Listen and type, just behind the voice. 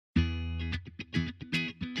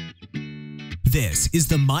This is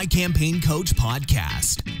the My Campaign Coach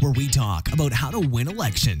podcast, where we talk about how to win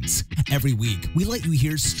elections. Every week, we let you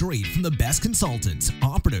hear straight from the best consultants,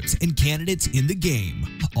 operatives, and candidates in the game,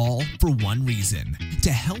 all for one reason,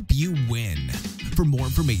 to help you win. For more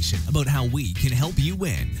information about how we can help you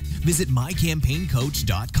win, visit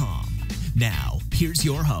mycampaigncoach.com. Now, here's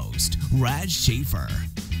your host, Raj Schaefer.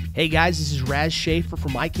 Hey guys, this is Raz Schaefer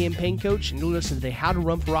from My Campaign Coach, and you're listening to the How to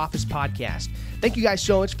Run for Office podcast. Thank you guys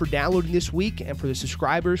so much for downloading this week, and for the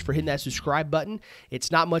subscribers for hitting that subscribe button.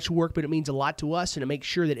 It's not much work, but it means a lot to us, and it makes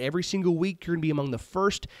sure that every single week you're going to be among the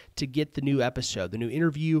first to get the new episode, the new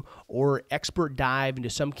interview, or expert dive into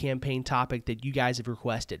some campaign topic that you guys have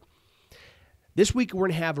requested. This week we're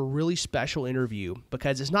going to have a really special interview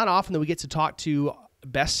because it's not often that we get to talk to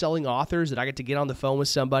best-selling authors that I get to get on the phone with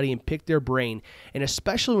somebody and pick their brain, and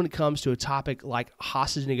especially when it comes to a topic like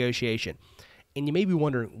hostage negotiation. And you may be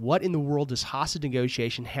wondering, what in the world does hostage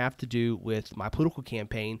negotiation have to do with my political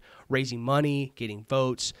campaign, raising money, getting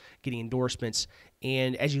votes, getting endorsements?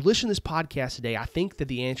 And as you listen to this podcast today, I think that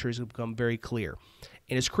the answer has become very clear.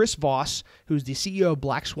 And it's Chris Voss, who's the CEO of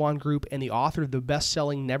Black Swan Group and the author of the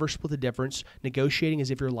best-selling Never Split the Difference, Negotiating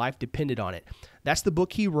as if Your Life Depended on It. That's the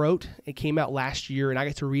book he wrote. It came out last year, and I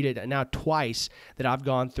get to read it now twice that I've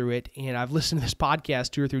gone through it. And I've listened to this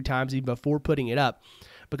podcast 2 or 3 times even before putting it up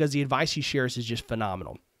because the advice he shares is just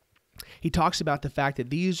phenomenal. He talks about the fact that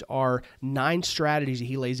these are 9 strategies that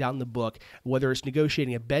he lays out in the book, whether it's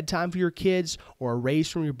negotiating a bedtime for your kids or a raise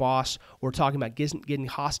from your boss, or talking about getting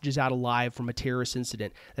hostages out alive from a terrorist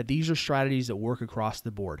incident, that these are strategies that work across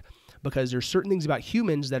the board. Because there's certain things about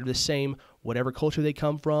humans that are the same, whatever culture they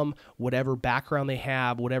come from, whatever background they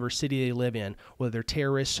have, whatever city they live in, whether they're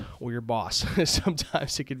terrorists or your boss.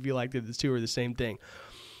 Sometimes it can feel like the two are the same thing.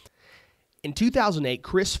 In 2008,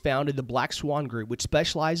 Chris founded the Black Swan Group, which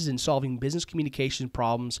specializes in solving business communication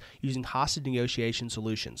problems using hostage negotiation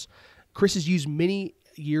solutions. Chris has used many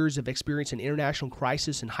years of experience in international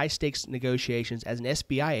crisis and high-stakes negotiations as an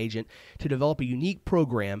SBI agent to develop a unique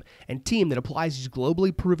program and team that applies these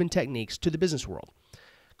globally proven techniques to the business world.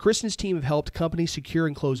 Chris and his team have helped companies secure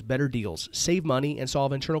and close better deals, save money, and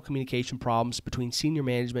solve internal communication problems between senior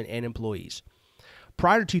management and employees.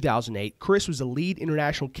 Prior to 2008, Chris was the lead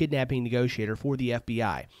international kidnapping negotiator for the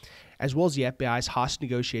FBI, as well as the FBI's hostage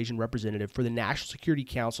negotiation representative for the National Security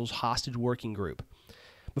Council's Hostage Working Group.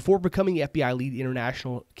 Before becoming the FBI lead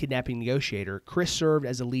international kidnapping negotiator, Chris served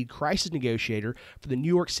as the lead crisis negotiator for the New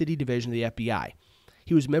York City division of the FBI.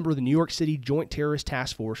 He was a member of the New York City Joint Terrorist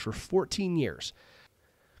Task Force for 14 years.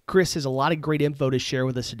 Chris has a lot of great info to share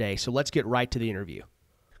with us today, so let's get right to the interview.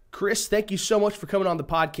 Chris, thank you so much for coming on the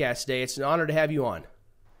podcast today. It's an honor to have you on.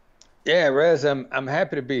 Yeah, Rez, I'm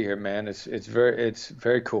happy to be here, man. It's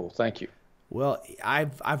very cool. Thank you. Well,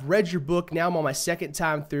 I've read your book. Now I'm on my second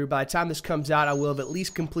time through. By the time this comes out, I will have at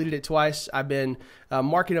least completed it twice. I've been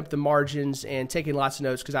marking up the margins and taking lots of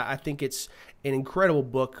notes because I think it's an incredible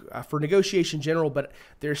book for negotiation in general, but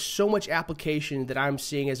there's so much application that I'm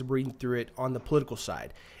seeing as I'm reading through it on the political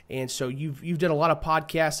side. And so you've done a lot of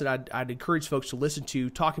podcasts that I'd encourage folks to listen to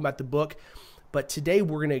talking about the book. But today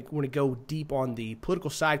we're gonna go deep on the political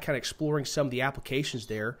side, kind of exploring some of the applications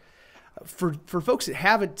there. For folks that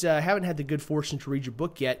haven't had the good fortune to read your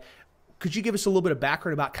book yet, could you give us a little bit of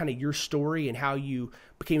background about kind of your story and how you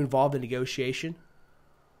became involved in negotiation?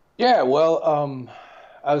 Yeah, well,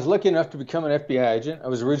 I was lucky enough to become an FBI agent. I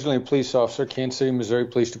was originally a police officer, Kansas City, Missouri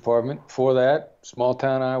Police Department. Before that, small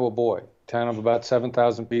town Iowa boy, town of about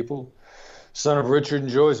 7,000 people, son of Richard and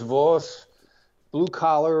Joyce Voss. Blue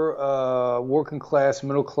collar, working class,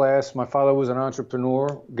 middle class. My father was an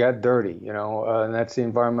entrepreneur, got dirty, and that's the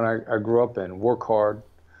environment I grew up in. Work hard.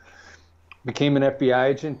 Became an FBI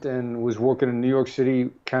agent and was working in New York City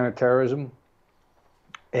counterterrorism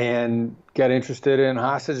and got interested in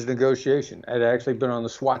hostage negotiation. I'd actually been on the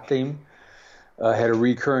SWAT team, had a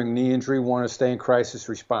recurring knee injury, wanted to stay in crisis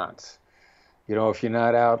response. If you're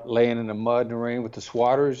not out laying in the mud and the rain with the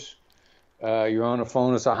SWATers, you're on the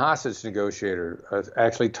phone as a hostage negotiator,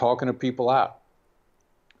 actually talking to people out.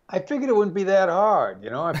 I figured it wouldn't be that hard.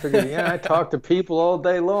 I figured, I talk to people all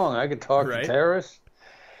day long. I could talk to terrorists.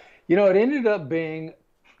 It ended up being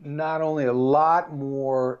not only a lot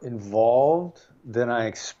more involved than I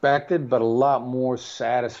expected, but a lot more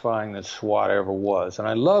satisfying than SWAT ever was. And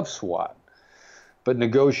I love SWAT. But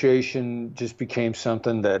negotiation just became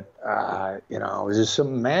something that, was just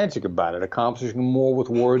something magic about it, accomplishing more with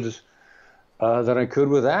words than I could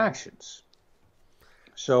with actions.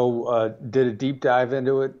 So did a deep dive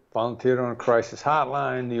into it, volunteered on a crisis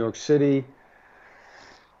hotline, New York City.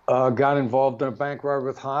 Got involved in a bank robbery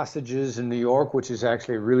with hostages in New York, which is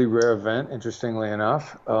actually a really rare event, interestingly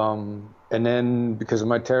enough. And then because of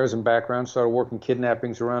my terrorism background, started working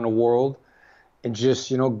kidnappings around the world and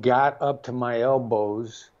just, got up to my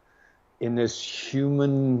elbows in this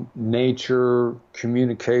human nature,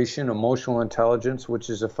 communication, emotional intelligence, which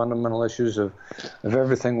is the fundamental issues of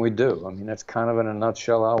everything we do. I mean, that's kind of in a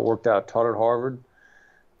nutshell how it worked out. Taught at Harvard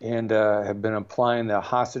and have been applying the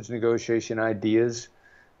hostage negotiation ideas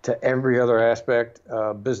to every other aspect,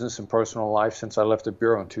 business and personal life, since I left the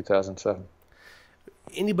Bureau in 2007.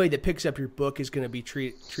 Anybody that picks up your book is going to be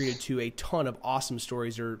treated to a ton of awesome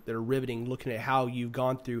stories that are riveting, looking at how you've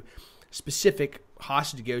gone through specific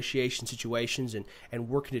hostage negotiation situations and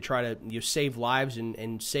working to try to save lives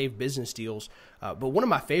and save business deals. But one of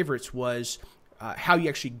my favorites was how you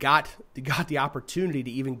actually got the opportunity to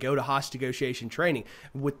even go to hostage negotiation training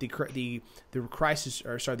with the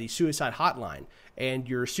suicide hotline, and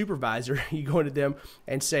your supervisor, you go into them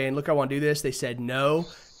and saying, "Look, I want to do this." They said no,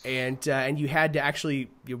 and you had to actually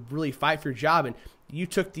really fight for your job, and you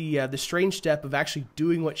took the strange step of actually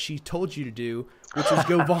doing what she told you to do, which was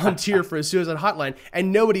go volunteer for a suicide hotline,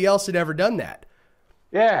 and nobody else had ever done that.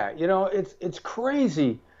 Yeah, it's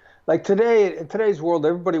crazy. Like today, in today's world,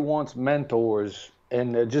 everybody wants mentors,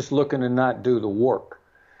 and they're just looking to not do the work.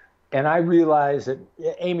 And I realized that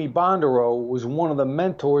Amy Bondero was one of the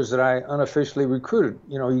mentors that I unofficially recruited.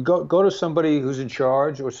 You go to somebody who's in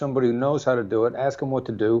charge or somebody who knows how to do it, ask them what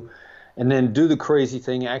to do, and then do the crazy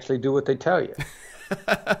thing, actually do what they tell you.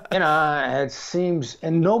 It seems,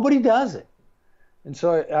 and nobody does it. And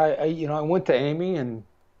so I went to Amy, and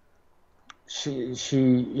she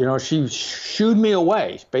shooed me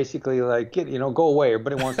away, basically like, go away.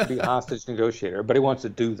 Everybody wants to be a hostage negotiator. Everybody wants to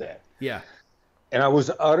do that. Yeah. And I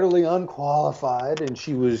was utterly unqualified, and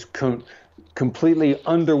she was completely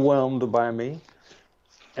underwhelmed by me.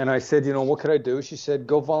 And I said, what could I do? She said,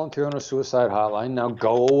 go volunteer on a suicide hotline. Now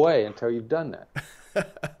go away until you've done that.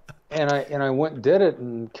 and I went and did it,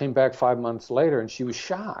 and came back 5 months later, and she was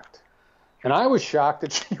shocked. And I was shocked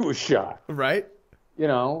that she was shocked. Right.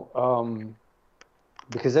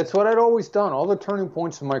 Because that's what I'd always done. All the turning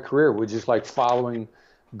points in my career were just like following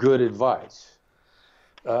good advice,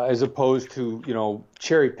 as opposed to,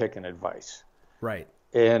 cherry picking advice. Right.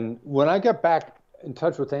 And when I got back in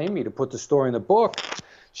touch with Amy to put the story in the book,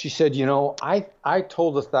 she said, I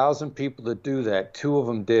told 1,000 people to do that. 2 of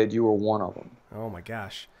them did. You were one of them. Oh my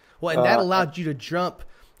gosh. Well, and that allowed you to jump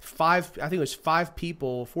 4 or 5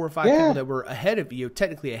 people that were ahead of you,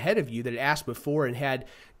 technically ahead of you, that had asked before and had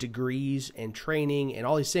degrees and training and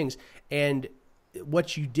all these things. And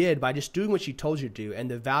what you did by just doing what she told you to do, and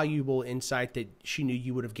the valuable insight that she knew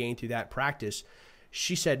you would have gained through that practice,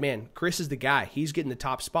 she said, man, Chris is the guy. He's getting the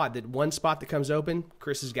top spot. That one spot that comes open,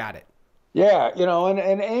 Chris has got it. Yeah,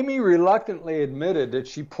 and Amy reluctantly admitted that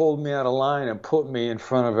she pulled me out of line and put me in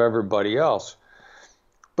front of everybody else.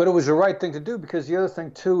 But it was the right thing to do, because the other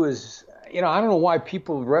thing, too, is, I don't know why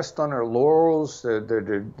people rest on their laurels, their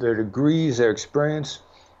degrees, their experience.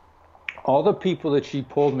 All the people that she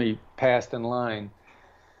pulled me past in line,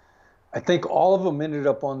 I think all of them ended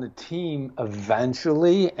up on the team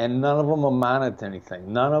eventually, and none of them amounted to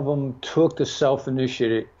anything. None of them took the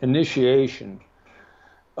self-initiation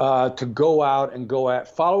to go out and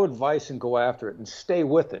follow advice and go after it and stay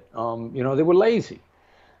with it. They were lazy.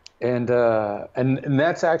 And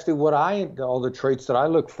that's actually all the traits that I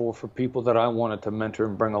look for people that I wanted to mentor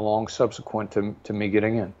and bring along subsequent to me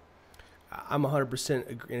getting in. I'm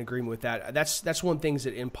 100% in agreement with that. That's one of the things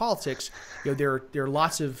that in politics, there are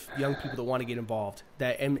lots of young people that want to get involved.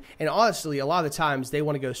 And honestly, a lot of the times they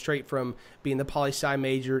want to go straight from being the poli-sci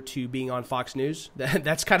major to being on Fox News.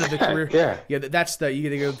 That's kind of the career. Yeah. You got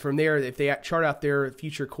to go from there. If they chart out their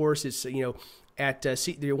future course, it's at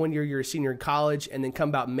 1 year you're a senior in college, and then come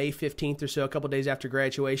about May 15th or so, a couple of days after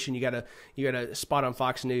graduation, you got a spot on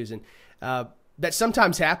Fox News, and that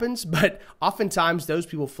sometimes happens, but oftentimes those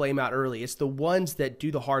people flame out early. It's the ones that do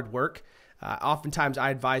the hard work. Oftentimes I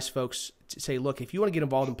advise folks to say, look, if you want to get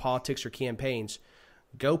involved in politics or campaigns,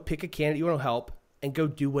 go pick a candidate you want to help and go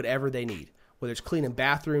do whatever they need. Whether it's cleaning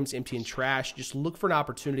bathrooms, emptying trash, just look for an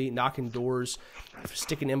opportunity, knocking doors,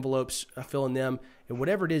 sticking envelopes, filling them, and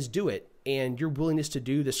whatever it is, do it. And your willingness to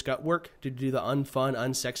do the scut work, to do the unfun,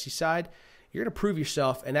 unsexy side, you're going to prove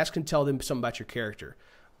yourself, and that's going to tell them something about your character.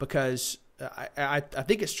 Because I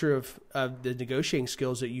think it's true of the negotiating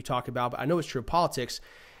skills that you talk about, but I know it's true of politics.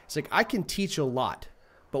 It's like I can teach a lot,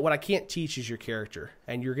 but what I can't teach is your character.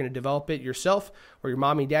 And you're going to develop it yourself, or your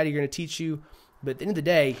mommy and daddy are going to teach you. But at the end of the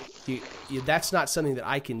day, that's not something that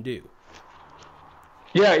I can do.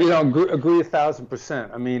 Yeah, agree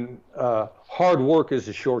 1,000%. I mean, hard work is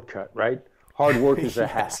a shortcut, right? Hard work is a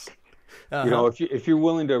Yes. hack. If you're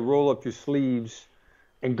willing to roll up your sleeves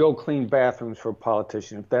and go clean bathrooms for a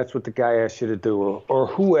politician, if that's what the guy asks you to do, or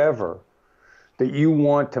whoever that you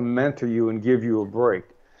want to mentor you and give you a break.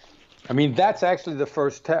 I mean, that's actually the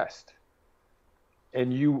first test.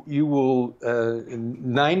 And you will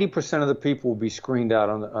 90% of the people will be screened out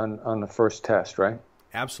on the first test, right?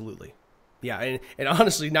 Absolutely. Yeah, and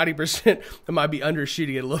honestly, 90% might be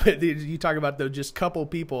undershooting it a little bit. You talk about those just couple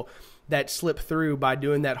people that slip through by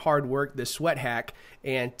doing that hard work, the sweat hack,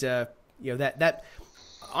 and that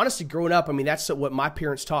honestly, growing up, I mean, that's what my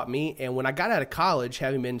parents taught me. And when I got out of college,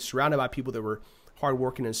 having been surrounded by people that were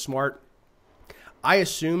hardworking and smart, I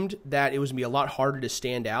assumed that it was going to be a lot harder to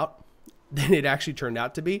stand out than it actually turned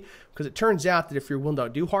out to be. Because it turns out that if you're willing to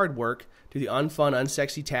do hard work, do the unfun,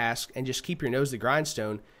 unsexy task, and just keep your nose to the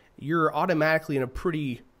grindstone, you're automatically in a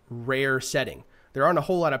pretty rare setting. There aren't a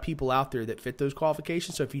whole lot of people out there that fit those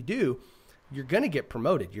qualifications. So if you do, you're going to get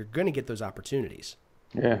promoted. You're going to get those opportunities.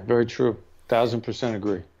 Yeah, very true. 1,000%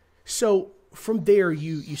 agree. So from there,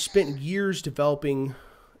 you spent years developing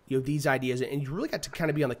these ideas, and you really got to kind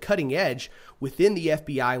of be on the cutting edge within the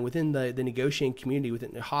FBI and within the negotiating community,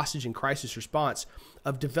 within the hostage and crisis response,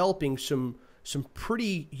 of developing some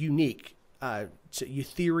pretty unique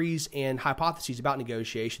theories and hypotheses about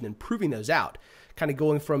negotiation and proving those out, kind of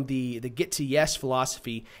going from the get to yes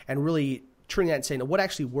philosophy and really turning that and saying, what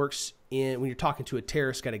actually works when you're talking to a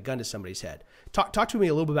terrorist got a gun to somebody's head. Talk to me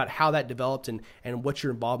a little bit about how that developed and what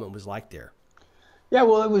your involvement was like there. Yeah,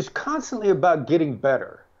 well, it was constantly about getting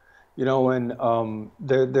better. And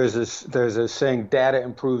there's a saying, data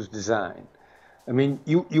improves design. I mean,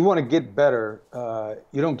 you want to get better.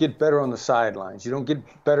 You don't get better on the sidelines. You don't get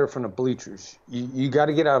better from the bleachers. You got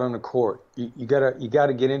to get out on the court. You got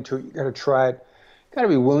to get into it. You got to try it. You got to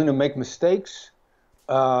be willing to make mistakes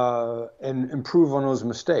and improve on those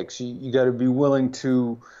mistakes. You got to be willing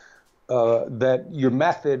to that your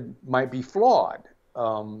method might be flawed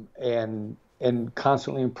and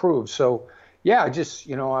constantly improve. So yeah,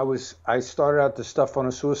 I started out the stuff on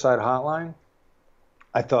a suicide hotline.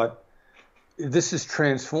 I thought, this is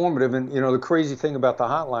transformative. And, the crazy thing about the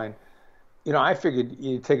hotline, I figured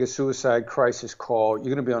you take a suicide crisis call,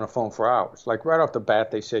 you're going to be on the phone for hours. Like right off the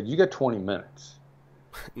bat, they said, you got 20 minutes.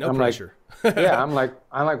 No pressure. Yeah, I'm like,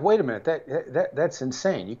 wait a minute, that's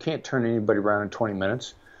insane. You can't turn anybody around in 20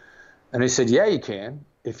 minutes. And they said, yeah, you can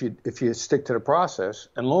if you stick to the process.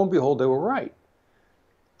 And lo and behold, they were right.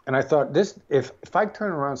 And I thought, if I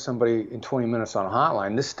turn around somebody in 20 minutes on a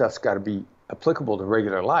hotline, this stuff's got to be applicable to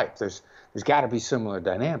regular life. There's got to be similar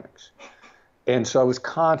dynamics. And so I was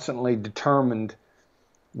constantly determined.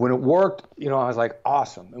 When it worked, I was like,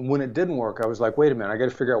 awesome. And when it didn't work, I was like, wait a minute, I got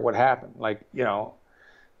to figure out what happened. Like,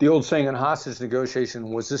 the old saying in hostage negotiation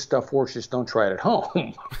was, this stuff works, just don't try it at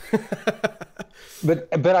home.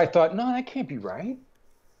 But I thought, no, that can't be right.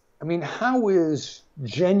 I mean, how is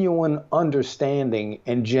genuine understanding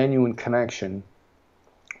and genuine connection,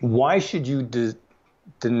 why should you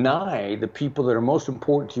deny the people that are most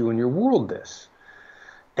important to you in your world this?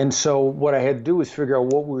 And so what I had to do was figure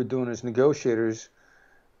out what we were doing as negotiators,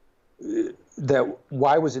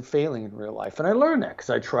 why was it failing in real life? And I learned that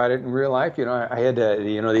because I tried it in real life. I had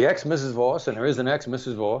the ex-Mrs. Voss, and there is an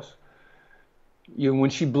ex-Mrs. Voss. When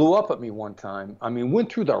she blew up at me one time, I mean,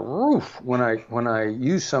 went through the roof when I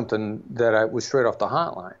used something that was straight off the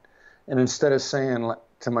hotline. And instead of saying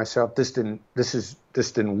to myself, this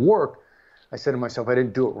didn't work, I said to myself, I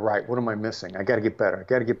didn't do it right. What am I missing? I got to get better. I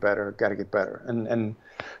got to get better. I got to get better. And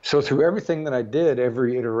so through everything that I did,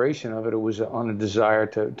 every iteration of it, it was on a desire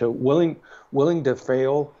to willing to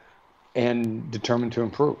fail and determined to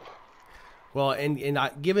improve. Well, and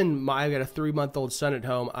given I've got a 3-month-old son at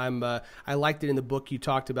home, I liked it in the book you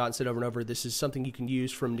talked about and said over and over, this is something you can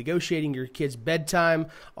use from negotiating your kid's bedtime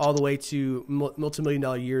all the way to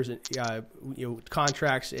multi-million-dollar years,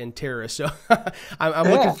 contracts and terrorists. So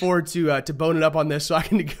I'm looking forward to boning up on this so I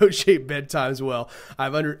can negotiate bedtime as well. I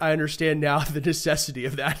understand now the necessity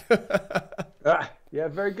of that. Yeah,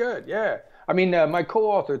 very good. Yeah, I mean, my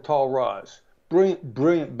co-author Tal Raz,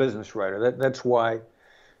 brilliant business writer. That's why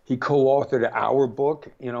he co-authored our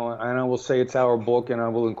book, and I will say it's our book, and I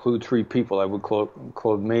will include 3 people. I would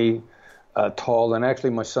include me, Tal, and actually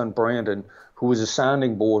my son Brandon, who was a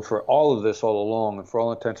sounding board for all of this all along, and for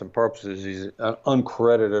all intents and purposes, he's an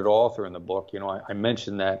uncredited author in the book. I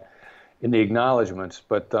mentioned that in the acknowledgments,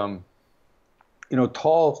 but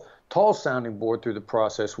Tal's sounding board through the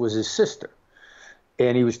process was his sister,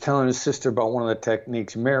 and he was telling his sister about one of the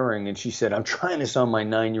techniques, mirroring, and she said, "I'm trying this on my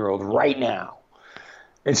 9-year-old right now."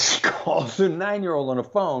 And she calls her 9-year-old on the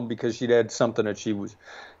phone because she'd had something that she was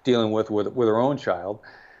dealing with her own child.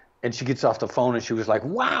 And she gets off the phone and she was like,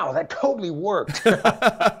 wow, that totally worked.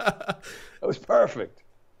 That was perfect.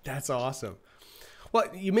 That's awesome. Well,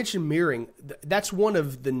 you mentioned mirroring. That's one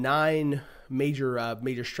of the 9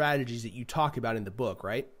 major strategies that you talk about in the book,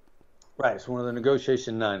 right? Right. It's one of the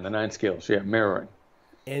negotiation 9, the 9 skills. Yeah, mirroring.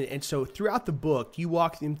 And so throughout the book, you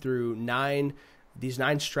walk them through these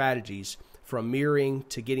 9 strategies, from mirroring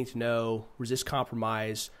to getting to know, resist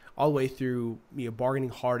compromise, all the way through bargaining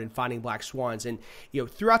hard and finding black swans. And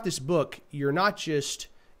throughout this book, you're not just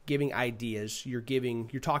giving ideas. You're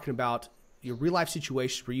talking about your real life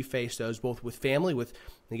situations where you face those, both with family, with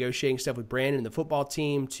negotiating stuff with Brandon and the football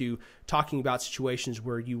team, to talking about situations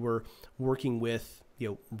where you were working with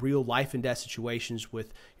real life and death situations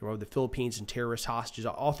with the Philippines and terrorist hostages.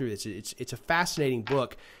 All through this, it's a fascinating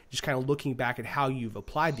book. Just kind of looking back at how you've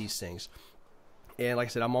applied these things. And like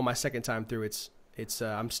I said, I'm on my second time through.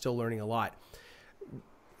 I'm still learning a lot.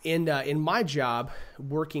 In my job,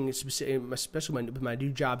 working especially my new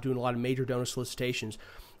job, doing a lot of major donor solicitations,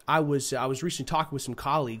 I was recently talking with some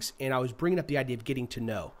colleagues, and I was bringing up the idea of getting to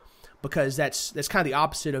know, because that's kind of the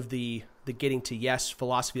opposite of the getting to yes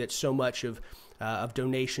philosophy that so much of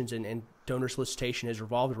donations and donor solicitation has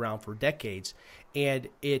revolved around for decades, and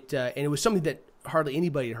it was something that hardly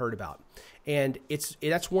anybody had heard about, and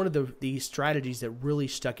that's one of the strategies that really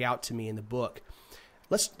stuck out to me in the book.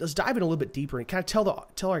 Let's dive in a little bit deeper and kind of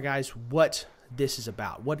tell our guys what this is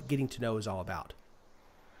about, what getting to know is all about.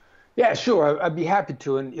 Yeah, sure. I'd be happy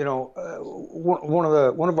to. And one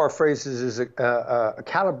of our phrases is a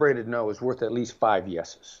calibrated no is worth at least 5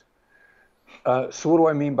 yeses. So what do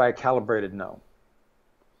I mean by a calibrated no?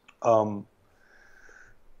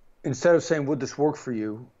 Instead of saying, would this work for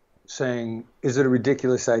you, saying, is it a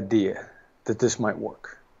ridiculous idea that this might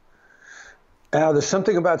work? Now, there's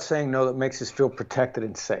something about saying no that makes us feel protected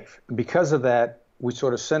and safe. And because of that, we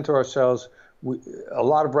sort of center ourselves. A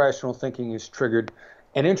lot of rational thinking is triggered.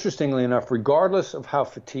 And interestingly enough, regardless of how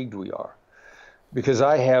fatigued we are, because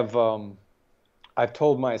I've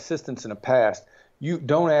told my assistants in the past, you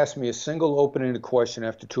don't ask me a single open-ended question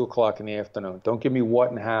after 2 o'clock in the afternoon. Don't give me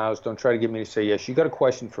what and hows. Don't try to get me to say yes. You got a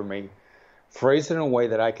question for me. Phrase it in a way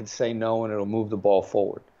that I can say no and it'll move the ball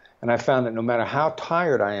forward. And I found that no matter how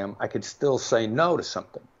tired I am, I could still say no to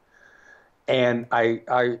something. And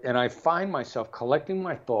I find myself collecting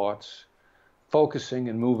my thoughts, focusing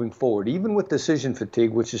and moving forward, even with decision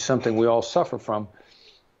fatigue, which is something we all suffer from.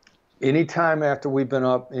 Anytime after we've been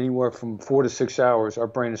up anywhere from 4 to 6 hours, our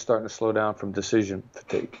brain is starting to slow down from decision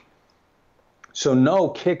fatigue. So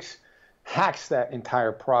no hacks that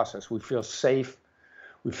entire process. We feel safe.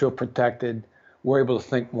 We feel protected. We're able to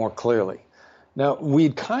think more clearly. Now,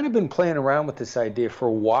 we'd kind of been playing around with this idea for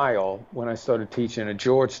a while when I started teaching at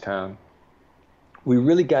Georgetown. We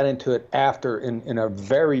really got into it in a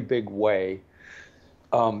very big way,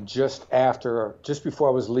 just before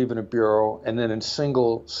I was leaving a bureau, and then in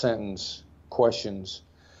single sentence questions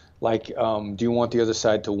like, do you want the other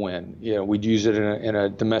side to win? We'd use it in a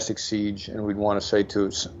domestic siege, and we'd want to say to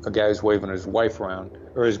a guy who's waving his wife around,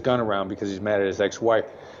 or his gun around because he's mad at his ex-wife,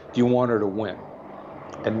 do you want her to win?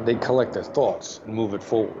 And they'd collect their thoughts and move it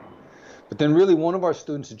forward. But then really one of our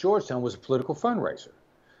students at Georgetown was a political fundraiser.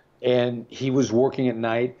 And he was working at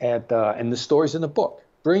night and the story's in the book.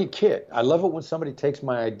 Brilliant kid. I love it when somebody takes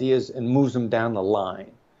my ideas and moves them down the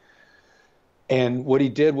line. And what he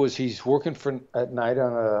did was he's working at night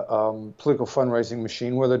on a political fundraising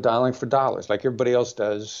machine where they're dialing for dollars, like everybody else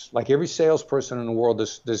does. Like every salesperson in the world,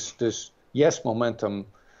 this yes momentum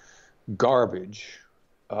garbage,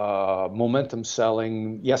 momentum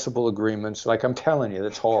selling, yesable agreements. Like I'm telling you,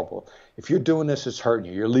 that's horrible. If you're doing this, it's hurting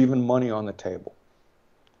you. You're leaving money on the table.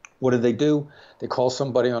 What do? They call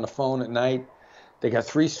somebody on the phone at night. They got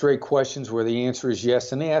 3 straight questions where the answer is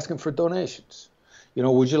yes, and they ask them for donations.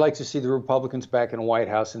 Would you like to see the Republicans back in the White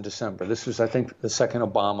House in December? This was, I think, the second time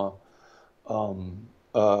Obama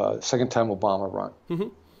run. Mm-hmm.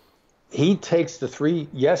 He takes the 3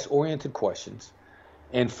 yes-oriented questions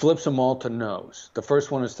and flips them all to no's. The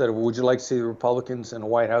first one, instead of would you like to see the Republicans in the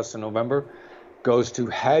White House in November, goes to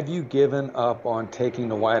have you given up on taking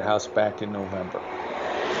the White House back in November?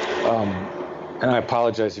 And I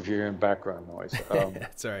apologize if you're hearing background noise.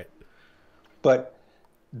 That's all right. But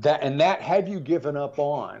that have you given up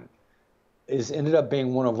on ended up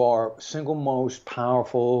being one of our single most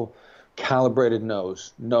powerful calibrated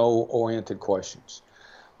no-oriented questions.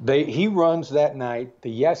 He runs that night the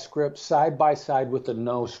yes script side by side with the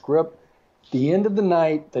no script. The end of the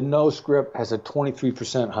night, the no script has a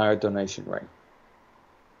 23% higher donation rate.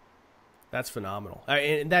 That's phenomenal.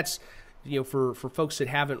 And that's for folks that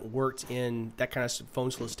haven't worked in that kind of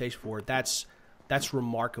phone solicitation before, that's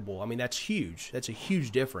remarkable. I mean, that's huge. That's a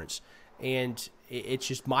huge difference. And it's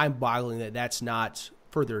just mind-boggling that that's not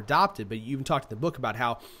further adopted. But you even talked in the book about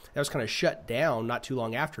how that was kind of shut down not too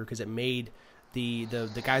long after because it made the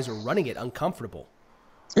guys who are running it uncomfortable.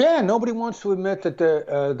 Yeah, nobody wants to admit that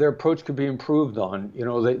their approach could be improved on.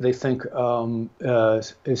 They think saying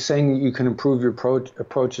that you can improve your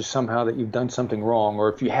approach is somehow that you've done something wrong,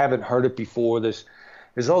 or if you haven't heard it before, there's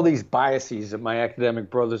all these biases that my academic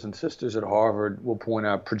brothers and sisters at Harvard will point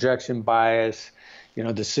out: projection bias,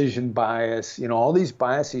 decision bias. All these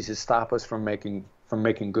biases that stop us from making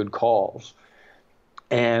good calls.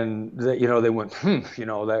 And they went,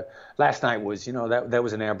 that last night was, that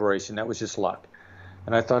was an aberration. That was just luck.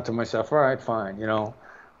 And I thought to myself, all right, fine.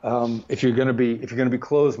 If you're going to be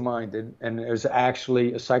closed-minded, and there's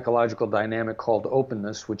actually a psychological dynamic called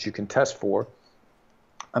openness, which you can test for,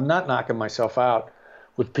 I'm not knocking myself out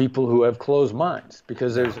with people who have closed minds,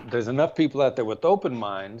 because there's enough people out there with open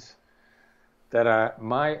minds that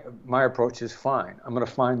my approach is fine. I'm going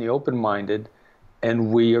to find the open-minded,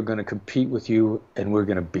 and we are going to compete with you, and we're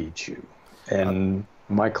going to beat you. And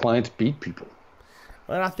my clients beat people.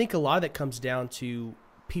 And I think a lot of that comes down to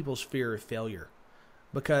people's fear of failure,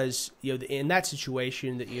 because in that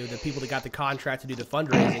situation, that the people that got the contract to do the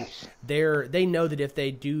fundraising, they know that if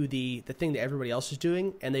they do the thing that everybody else is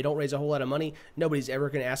doing and they don't raise a whole lot of money, nobody's ever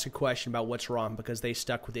going to ask a question about what's wrong, because they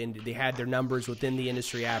had their numbers within the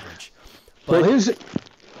industry average. But,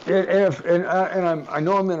 I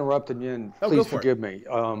know I'm interrupting you, and please forgive me.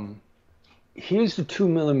 Here's the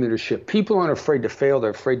 2mm shift. People aren't afraid to fail;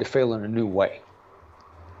 they're afraid to fail in a new way.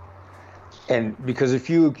 And because if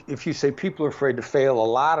you say people are afraid to fail, a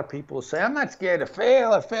lot of people say, I'm not scared to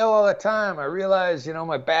fail. I fail all the time. I realize,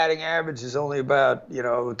 my batting average is only about,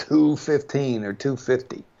 215 or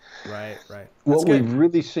 250. Right. What we've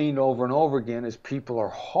really seen over and over again is people are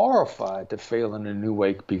horrified to fail in a new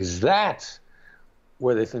way, because that's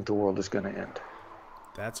where they think the world is going to end.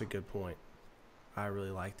 That's a good point. I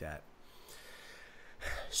really like that.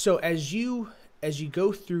 So as you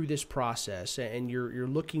go through this process and you're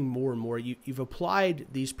looking more and more, you've applied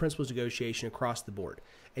these principles of negotiation across the board,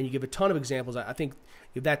 and you give a ton of examples. I think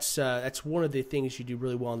that's one of the things you do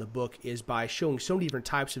really well in the book, is by showing so many different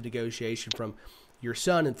types of negotiation, from your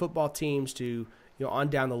son and football teams to on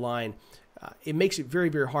down the line. It makes it very,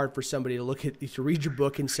 very hard for somebody to read your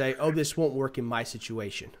book and say, "Oh, this won't work in my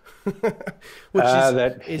situation," which is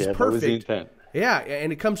perfect. That was the intent. Yeah,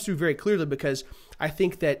 and it comes through very clearly, because I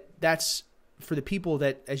think that's for the people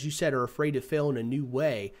that, as you said, are afraid to fail in a new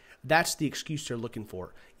way. That's the excuse they're looking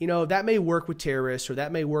for. That may work with terrorists, or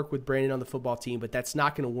that may work with Brandon on the football team, but that's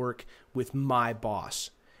not going to work with my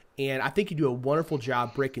boss. And I think you do a wonderful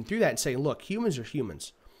job breaking through that and saying, look, humans are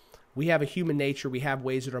humans. We have a human nature. We have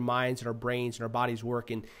ways that our minds and our brains and our bodies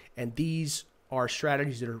work, and these are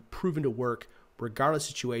strategies that are proven to work regardless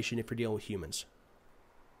of situation if you're dealing with humans.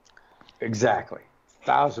 Exactly.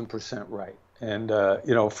 1,000% right. And,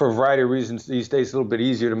 for a variety of reasons, these days it's a little bit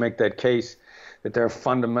easier to make that case that there are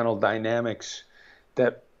fundamental dynamics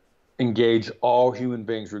that engage all human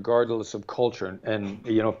beings, regardless of culture. And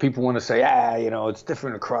people want to say, it's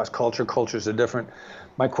different across culture. Cultures are different.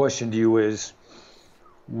 My question to you is,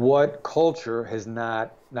 what culture has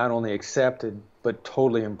not only accepted, but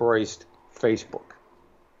totally embraced Facebook?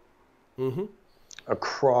 Mm-hmm.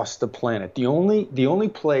 Across the planet. The only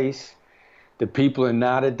place that people are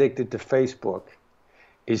not addicted to Facebook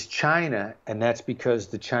is China, and that's because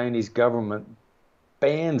the Chinese government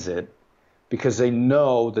bans it, because they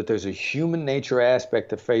know that there's a human nature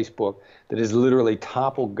aspect of Facebook that has literally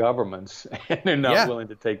toppled governments, and they're not willing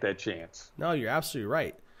to take that chance. No, you're absolutely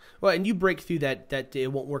right. Well, and you break through that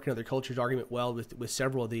it won't work in other cultures argument well with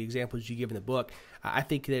several of the examples you give in the book. I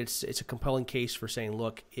think that it's a compelling case for saying,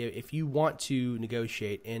 look, if you want to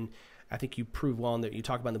negotiate, and I think you prove well in that you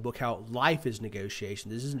talk about in the book how life is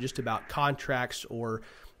negotiation. This isn't just about contracts or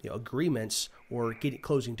agreements or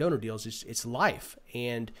closing donor deals. It's life.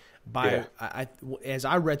 And as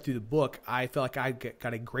I read through the book, I felt like I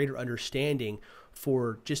got a greater understanding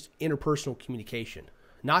for just interpersonal communication,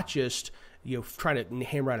 not just trying to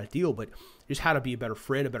hammer out a deal, but just how to be a better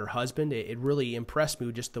friend, a better husband. It really impressed me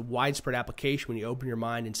with just the widespread application when you open your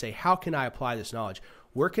mind and say, how can I apply this knowledge?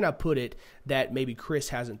 Where can I put it that maybe Chris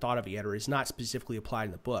hasn't thought of it yet, or is not specifically applied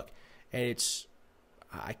in the book? And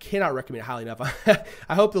I cannot recommend it highly enough.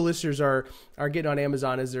 I hope the listeners are getting on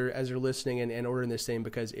Amazon as they're listening and ordering this thing,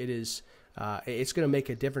 because it's going to make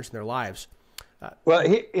a difference in their lives. Well,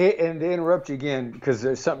 and to interrupt you again, because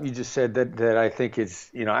there's something you just said that I think is,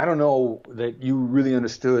 I don't know that you really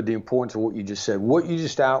understood the importance of what you just said. What you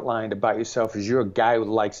just outlined about yourself is you're a guy who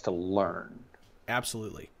likes to learn.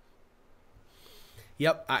 Absolutely.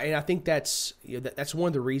 Yep, and I think that's that's one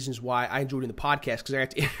of the reasons why I enjoy doing the podcast, because I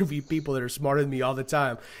get to interview people that are smarter than me all the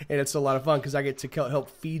time, and it's a lot of fun because I get to help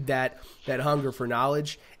feed that hunger for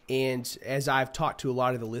knowledge. And as I've talked to a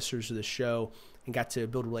lot of the listeners of the show and got to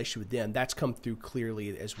build a relationship with them, that's come through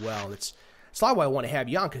clearly as well. It's a lot of why I want to have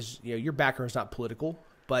you on, because your background is not political,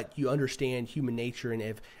 but you understand human nature,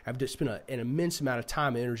 and I've just spent an immense amount of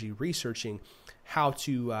time and energy researching how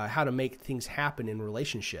to make things happen in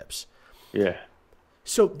relationships. Yeah.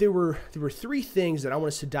 So there were three things that I want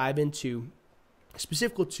us to dive into,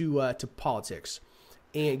 specific to politics,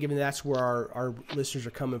 and given that's where our listeners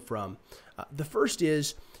are coming from. The first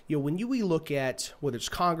is, when we look at whether it's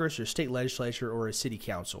Congress or state legislature or a city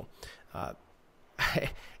council,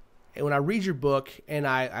 when I read your book and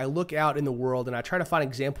I look out in the world and I try to find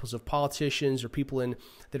examples of politicians or people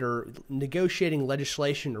that are negotiating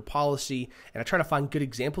legislation or policy, and I try to find good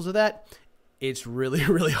examples of that, it's really,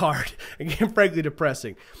 really hard. Again, frankly,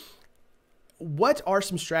 depressing. What are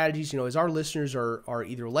some strategies, as our listeners are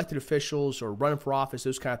either elected officials or running for office,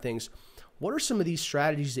 those kind of things, what are some of these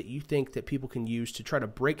strategies that you think that people can use to try to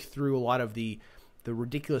break through a lot of the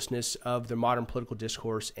ridiculousness of the modern political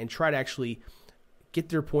discourse and try to actually get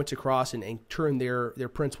their points across and turn their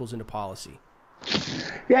principles into policy?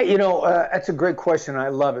 Yeah, that's a great question. I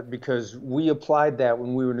love it, because we applied that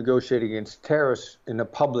when we were negotiating against terrorists in the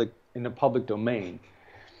public domain.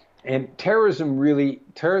 And terrorism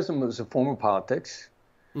was a form of politics.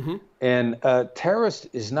 Mm-hmm. And a terrorist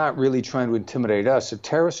is not really trying to intimidate us. A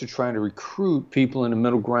terrorists are trying to recruit people in the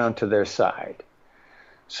middle ground to their side.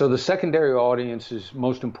 So the secondary audience is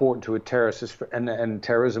most important to a terrorist, and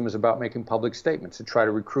terrorism is about making public statements to try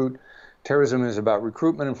to recruit. Terrorism is about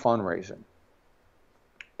recruitment and fundraising.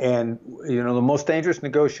 And, the most dangerous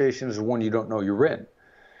negotiation is the one you don't know you're in.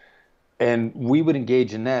 And we would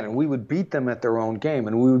engage in that, and we would beat them at their own game.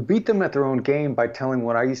 And we would beat them at their own game by telling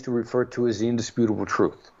what I used to refer to as the indisputable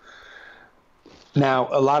truth. Now,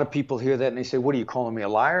 a lot of people hear that and they say, what are you calling me, a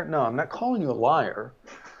liar? No, I'm not calling you a liar.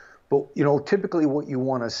 But, typically what you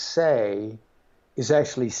want to say is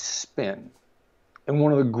actually spin. And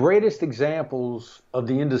one of the greatest examples of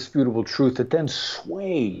the indisputable truth that then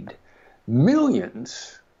swayed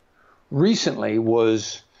millions recently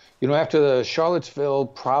was, after the Charlottesville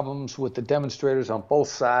problems with the demonstrators on both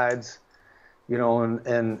sides,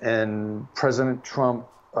 and President Trump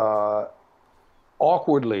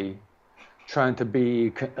awkwardly trying to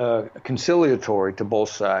be conciliatory to both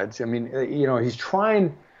sides. I mean, he's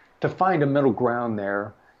trying to find a middle ground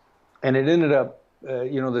there, and it ended up,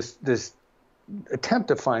 this attempt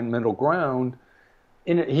to find middle ground,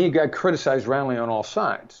 he got criticized roundly on all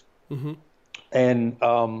sides. Mm-hmm. And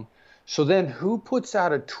so then who puts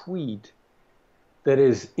out a tweet that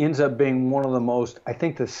ends up being one of the most, I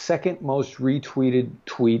think the second most retweeted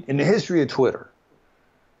tweet in the history of Twitter?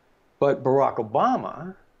 But Barack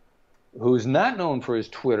Obama, who is not known for his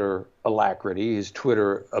Twitter alacrity, his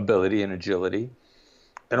Twitter ability and agility,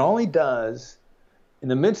 and all he does in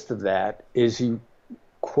the midst of that is he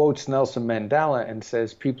quotes Nelson Mandela and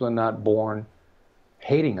says people are not born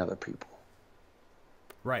hating other people.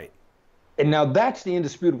 Right. And now that's the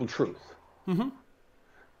indisputable truth. Mm-hmm.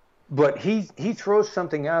 But he throws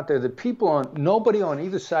something out there that nobody on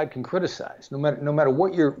either side can criticize, no matter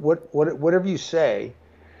whatever you say.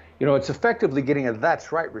 It's effectively getting a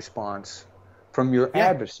 "that's right" response from your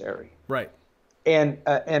adversary. Right.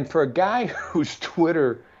 And for a guy whose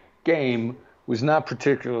Twitter game was not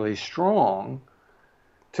particularly strong,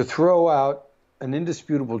 to throw out an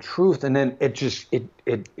indisputable truth, and then it's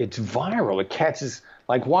viral. It catches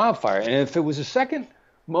like wildfire. And if it was the second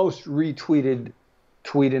most retweeted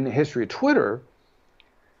tweet in the history of Twitter,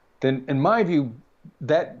 then in my view,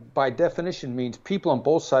 that by definition means people on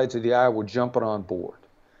both sides of the aisle were jumping on board.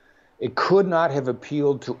 It could not have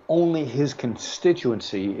appealed to only his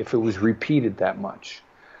constituency if it was repeated that much.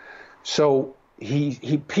 So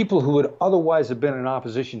people who would otherwise have been in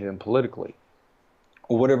opposition to him politically,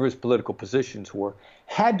 or whatever his political positions were,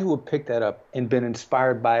 had to have picked that up and been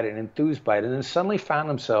inspired by it and enthused by it, and then suddenly found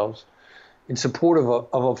themselves in support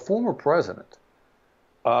of a former president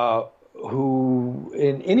who,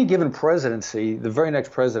 in any given presidency, the very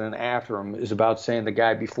next president after him is about saying the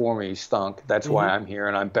guy before me stunk. That's why I'm here,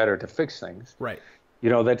 and I'm better to fix things. Right.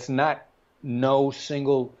 That's not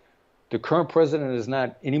the current president is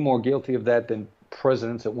not any more guilty of that than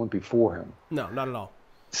presidents that went before him. No, not at all.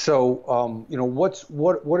 So,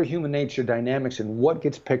 what are human nature dynamics and what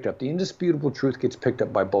gets picked up? The indisputable truth gets picked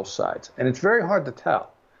up by both sides. And it's very hard to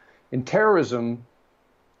tell. In terrorism,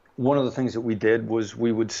 one of the things that we did was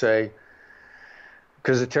we would say,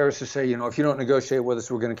 because the terrorists would say, if you don't negotiate with us,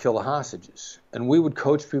 we're going to kill the hostages. And we would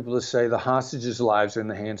coach people to say the hostages' lives are in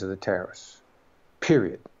the hands of the terrorists.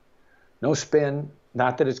 Period. No spin,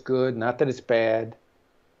 not that it's good, not that it's bad.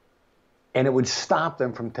 And it would stop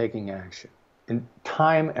them from taking action. And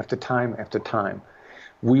time after time after time,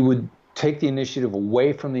 we would take the initiative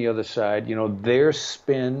away from the other side. Their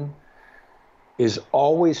spin is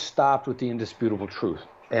always stopped with the indisputable truth.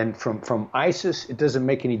 And from ISIS, it doesn't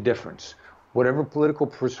make any difference. Whatever political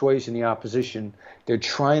persuasion the opposition, they're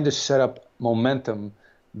trying to set up momentum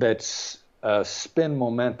that's spin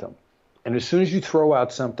momentum. And as soon as you throw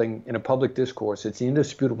out something in a public discourse, it's the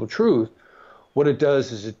indisputable truth, what it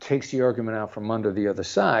does is it takes the argument out from under the other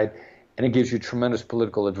side, and it gives you tremendous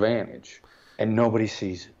political advantage, and nobody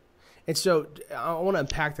sees it. And so I want to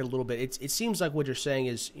unpack that a little bit. It seems like what you're saying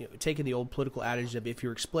is taking the old political adage of if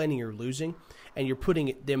you're explaining, you're losing, and you're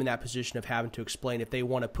putting them in that position of having to explain. If they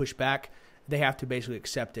want to push back, they have to basically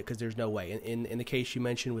accept it because there's no way. In the case you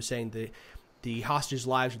mentioned was saying the hostages'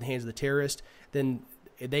 lives in the hands of the terrorist, then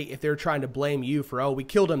if they're trying to blame you for, we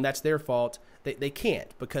killed them, that's their fault, they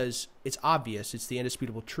can't, because it's obvious, it's the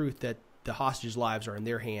indisputable truth that the hostages' lives are in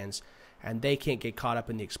their hands, and they can't get caught up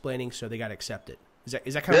in the explaining, so they got to accept it.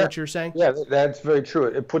 Is that kind of what you're saying? Yeah, that's very true.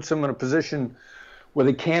 It puts them in a position where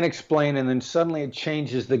they can't explain, and then suddenly it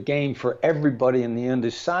changes the game for everybody in the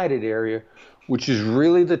undecided area, which is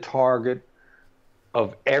really the target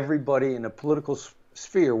of everybody in the political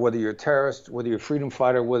sphere, whether you're a terrorist, whether you're a freedom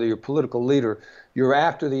fighter, whether you're a political leader. You're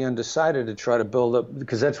after the undecided to try to build up,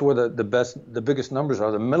 because that's where the biggest numbers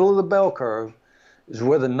are. The middle of the bell curve is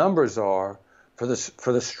where the numbers are for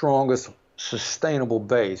the strongest sustainable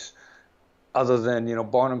base. Other than,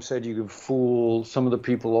 Barnum said you could fool some of the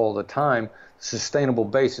people all the time. Sustainable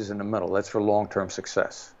base is in the middle. That's for long-term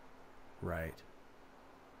success. Right.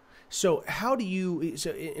 So how do you,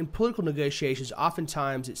 in political negotiations,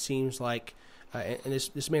 oftentimes it seems like, and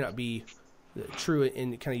this may not be true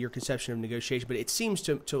in kind of your conception of negotiation, but it seems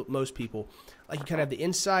to most people, like you kind of have the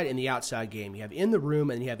inside and the outside game. You have in the room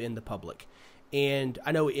and you have in the public. And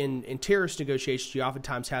I know in terrorist negotiations, you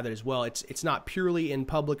oftentimes have that as well. It's not purely in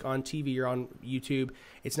public on TV or on YouTube.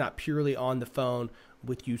 It's not purely on the phone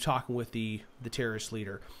with you talking with the terrorist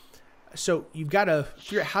leader. So you've got to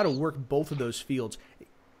figure out how to work both of those fields.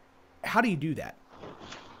 How do you do that?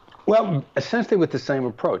 Well, essentially with the same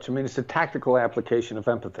approach. I mean, it's a tactical application of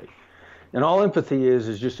empathy. And all empathy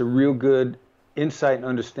is just a real good insight and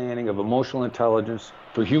understanding of emotional intelligence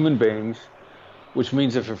for human beings, which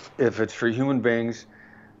means if it's for human beings,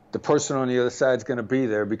 the person on the other side is going to be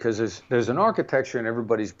there because there's an architecture in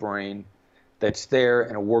everybody's brain that's there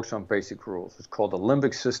and it works on basic rules. It's called the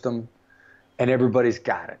limbic system, and everybody's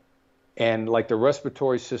got it. And like the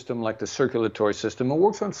respiratory system, like the circulatory system, it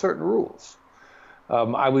works on certain rules.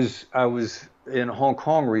 I was in Hong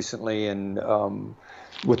Kong recently, and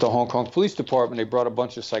with the Hong Kong Police Department, they brought a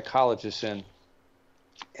bunch of psychologists in.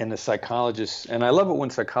 And the psychologists, and I love it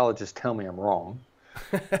when psychologists tell me I'm wrong,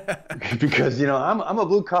 because I'm a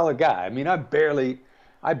blue collar guy. I mean, I barely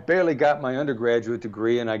got my undergraduate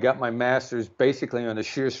degree, and I got my master's basically on the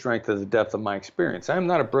sheer strength of the depth of my experience. I'm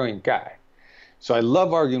not a brilliant guy, so I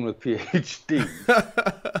love arguing with PhDs.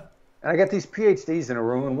 And I got these PhDs in a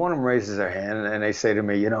room, and one of them raises their hand, and they say to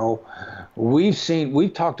me,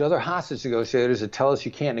 we've talked to other hostage negotiators that tell us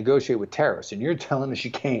you can't negotiate with terrorists, and you're telling us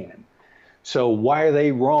you can. So why are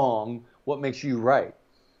they wrong? What makes you right?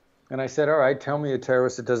 And I said, all right, tell me a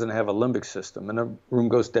terrorist that doesn't have a limbic system. And the room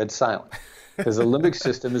goes dead silent. Because the limbic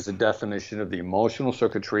system is the definition of the emotional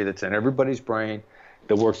circuitry that's in everybody's brain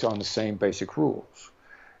that works on the same basic rules.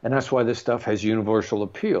 And that's why this stuff has universal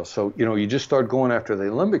appeal. So, you just start going after the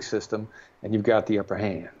limbic system and you've got the upper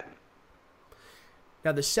hand.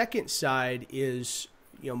 Now, the second side is,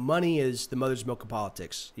 money is the mother's milk of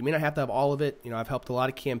politics. You may not have to have all of it. I've helped a lot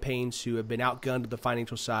of campaigns who have been outgunned to the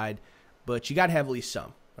financial side, but you got to have at least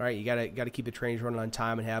some. All right, you got to keep the trains running on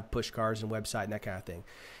time and have push cars and website and that kind of thing.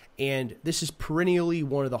 And this is perennially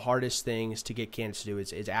one of the hardest things to get candidates to do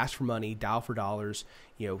is ask for money, dial for dollars,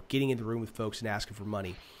 getting in the room with folks and asking for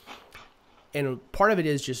money. And part of it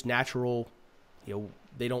is just natural.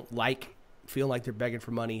 They don't feeling like they're begging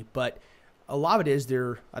for money, but a lot of it is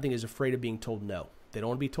I think is afraid of being told no. They don't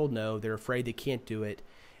want to be told no. They're afraid they can't do it.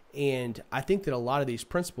 And I think that a lot of these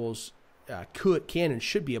principles can and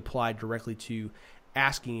should be applied directly to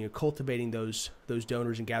asking, cultivating those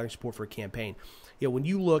donors and gathering support for a campaign. When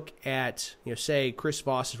you look at, say Chris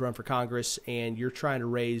Voss has run for Congress and you're trying to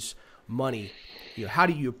raise money, how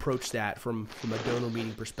do you approach that from a donor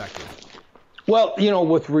meeting perspective? Well,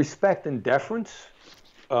 with respect and deference,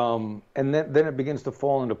 and then it begins to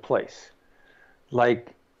fall into place.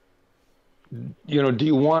 Like, do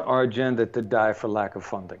you want our agenda to die for lack of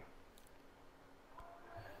funding?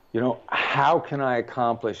 How can I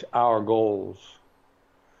accomplish our goals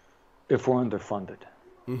if we're underfunded?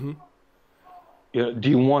 Mm-hmm. Do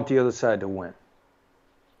you want the other side to win?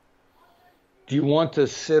 Do you want to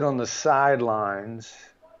sit on the sidelines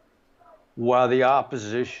while the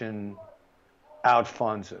opposition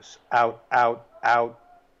outfunds us, out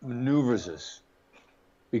maneuvers us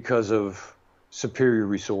because of superior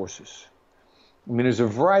resources? I mean, there's a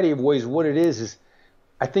variety of ways. What it is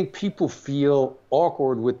I think people feel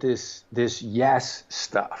awkward with this yes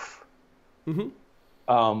stuff.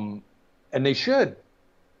 Mm-hmm. And they should.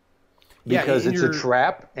 Because it's a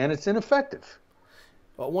trap and it's ineffective.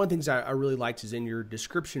 Well, one of the things I really liked is in your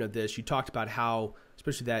description of this, you talked about how,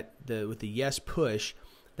 especially with the yes push,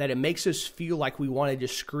 that it makes us feel like we want to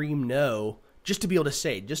just scream no, just to be able to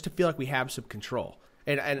say it, just to feel like we have some control.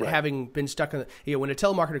 And right. Having been stuck on when a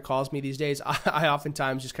telemarketer calls me these days, I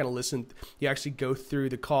oftentimes just kind of listen. You actually go through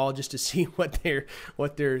the call just to see what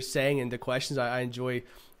they're saying and the questions. I enjoy.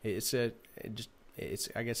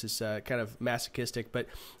 I guess it's kind of masochistic, but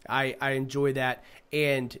I enjoy that.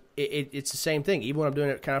 And it's the same thing. Even when I'm doing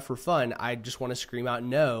it kind of for fun, I just want to scream out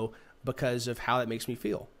no because of how that makes me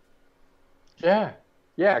feel. Yeah,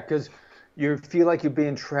 because you feel like you're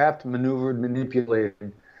being trapped, maneuvered,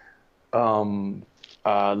 manipulated,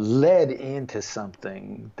 led into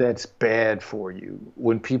something that's bad for you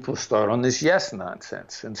when people start on this yes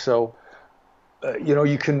nonsense. And so,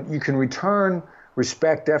 you can return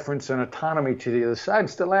respect, deference, and autonomy to the other side and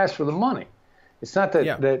still ask for the money. It's not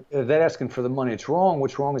that asking for the money. It's wrong.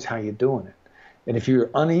 What's wrong is how you're doing it. And if you're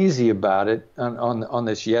uneasy about it on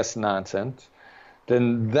this yes nonsense,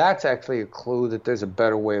 then that's actually a clue that there's a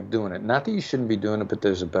better way of doing it. Not that you shouldn't be doing it, but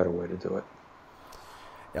there's a better way to do it.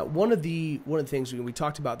 Now, one of the things we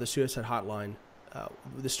talked about the suicide hotline,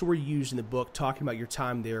 the story you used in the book talking about your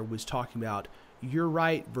time there was talking about you're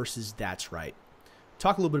right versus that's right.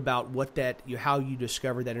 Talk a little bit about what how you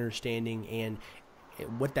discovered that understanding and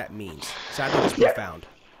what that means. So I think it's profound.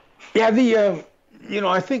 Yeah,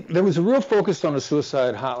 I think there was a real focus on the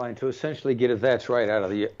suicide hotline to essentially get a that's right out of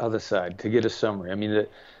the other side, to get a summary. I mean,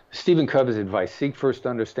 Stephen Covey's advice, seek first to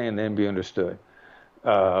understand, then be understood,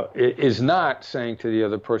 is not saying to the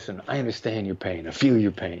other person, I understand your pain, I feel your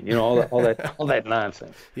pain, all that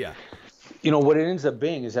nonsense. Yeah. What it ends up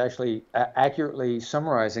being is actually accurately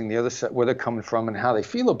summarizing the other side, where they're coming from and how they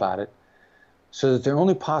feel about it, so that their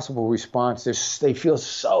only possible response, they feel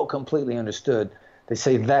so completely understood, they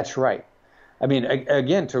say, that's right. I mean,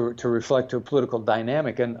 again, to reflect to a political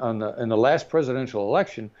dynamic, and in the last presidential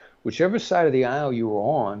election, whichever side of the aisle you were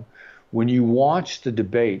on, when you watch the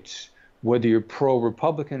debates, whether you're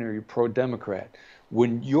pro-Republican or you're pro-Democrat,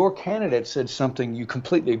 when your candidate said something you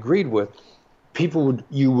completely agreed with,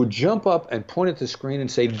 you would jump up and point at the screen and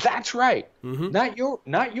say, that's right. Mm-hmm.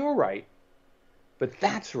 Not your right, but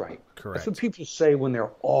that's right. Correct. That's what people say when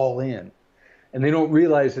they're all in. And they don't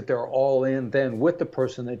realize that they're all in then with the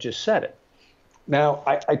person that just said it. Now,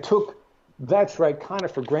 I took that's right kind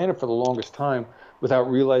of for granted for the longest time without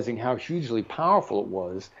realizing how hugely powerful it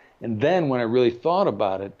was. And then when I really thought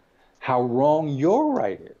about it, how wrong your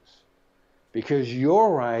right is. Because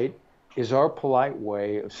your right is our polite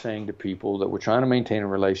way of saying to people that we're trying to maintain a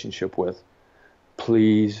relationship with,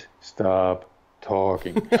 please stop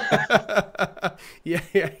talking.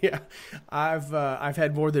 Yeah. I've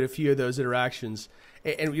had more than a few of those interactions,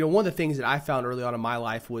 and one of the things that I found early on in my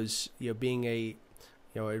life was being a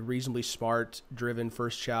reasonably smart, driven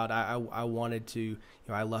first child. I wanted to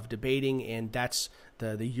I love debating, and that's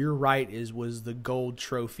the you're right was the gold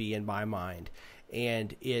trophy in my mind.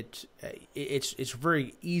 And it's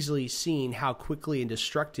very easily seen how quickly and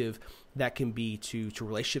destructive that can be to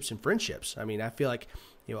relationships and friendships. I mean, I feel like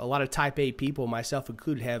a lot of type A people, myself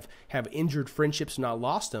included, have injured friendships and not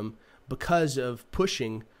lost them because of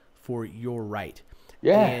pushing for your right.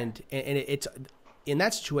 Yeah. And it's in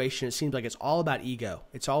that situation, it seems like it's all about ego.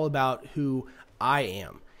 It's all about who I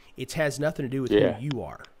am. It has nothing to do with who you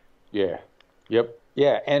are. Yeah. Yep.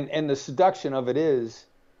 Yeah. And the seduction of it is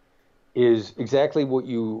exactly what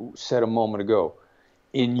you said a moment ago.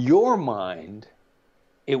 In your mind,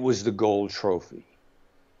 it was the gold trophy.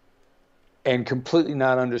 And completely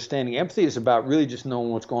not understanding. Empathy is about really just knowing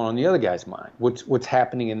what's going on in the other guy's mind, what's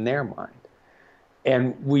happening in their mind.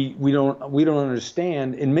 And we don't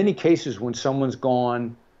understand in many cases when someone's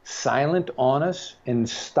gone silent on us and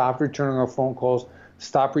stopped returning our phone calls,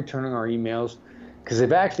 stopped returning our emails, because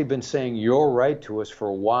they've actually been saying you're right to us for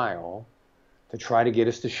a while to try to get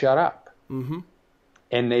us to shut up. Mm-hmm.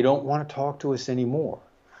 And they don't want to talk to us anymore.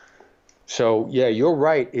 So yeah, you're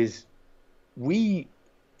right.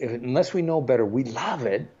 Unless we know better, we love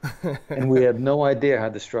it, and we have no idea how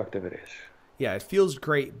destructive it is. Yeah, it feels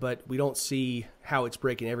great, but we don't see how it's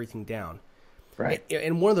breaking everything down. Right.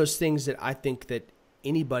 And one of those things that I think that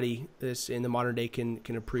anybody that's in the modern day can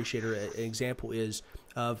appreciate, or an example is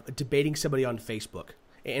of debating somebody on Facebook,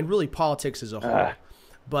 and really politics as a whole.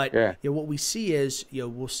 But what we see is,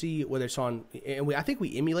 we'll see whether it's on, and I think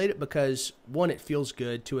we emulate it because, one, it feels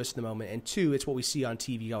good to us in the moment, and two, it's what we see on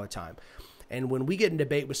TV all the time. And when we get in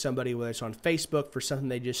debate with somebody, whether it's on Facebook for something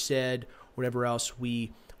they just said, whatever else,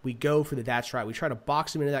 we go for the that's right. We try to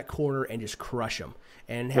box them into that corner and just crush them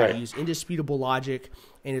and use indisputable logic,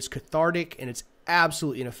 and it's cathartic and it's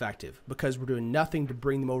absolutely ineffective because we're doing nothing to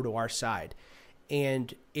bring them over to our side.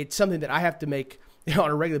 And it's something that I have to make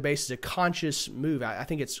on a regular basis, a conscious move. I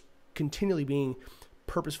think it's continually being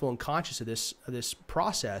purposeful and conscious of this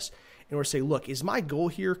process in order to say, look, is my goal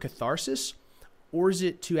here catharsis, or is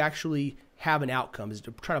it to actually have an outcome? Is it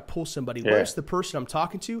to try to pull somebody, whether it's the person I'm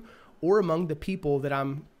talking to or among the people that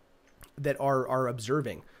are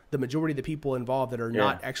observing, the majority of the people involved that are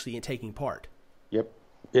not actually taking part. Yep.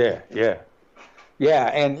 Yeah.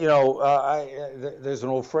 And there's an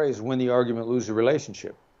old phrase: win the argument, lose the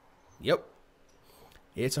relationship. Yep.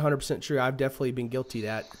 It's 100% true. I've definitely been guilty of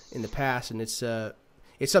that in the past, and it's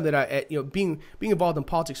something that being involved in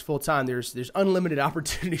politics full time. There's unlimited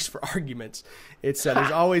opportunities for arguments. It's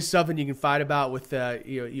there's always something you can fight about with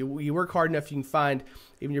you work hard enough, you can find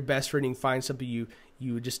even your best friend, you can find something you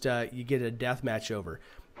get a death match over.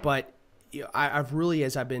 But I've really,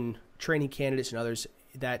 as I've been training candidates and others,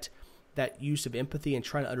 that use of empathy and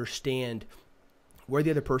trying to understand where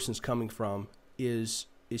the other person's coming from is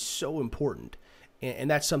so important.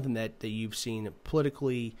 And that's something that you've seen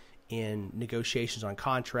politically in negotiations on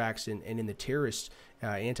contracts and in the terrorist,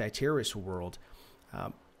 anti-terrorist world.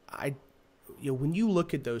 When you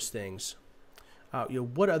look at those things,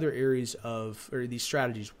 what other areas or these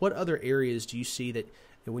strategies, what other areas do you see that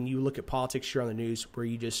when you look at politics here on the news where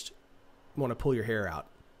you just want to pull your hair out?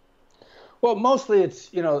 Well, mostly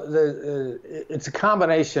it's it's a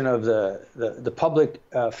combination of the public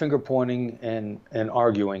finger pointing and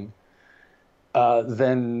arguing,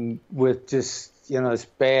 then with just this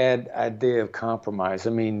bad idea of compromise. I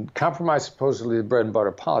mean, compromise is supposedly the bread and butter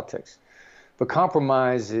of politics, but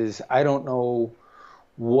compromise is, I don't know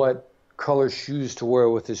what color shoes to wear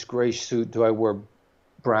with this gray suit. Do I wear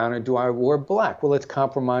brown or do I wear black? Well, let's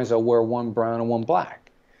compromise. I'll wear one brown and one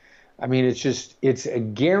black. I mean, it's a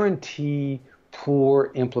guaranteed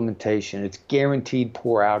poor implementation. It's guaranteed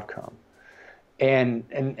poor outcome. And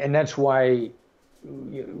that's why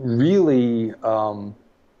really,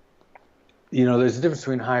 there's a difference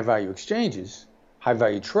between high value exchanges, high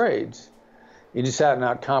value trades. You just out and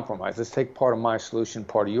out compromise. Let's take part of my solution,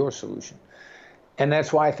 part of your solution. And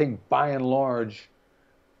that's why I think by and large,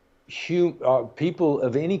 people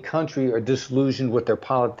of any country are disillusioned with their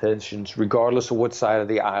politicians, regardless of what side of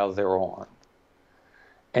the aisle they're on.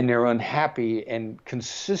 And they're unhappy, and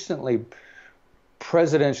consistently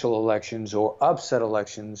presidential elections or upset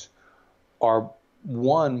elections are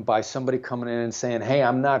won by somebody coming in and saying, hey,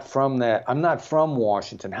 I'm not from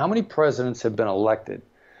Washington. How many presidents have been elected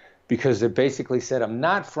because they basically said, I'm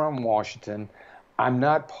not from Washington. I'm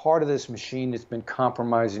not part of this machine that's been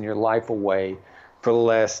compromising your life away for the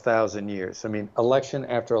last 1,000 years. I mean, election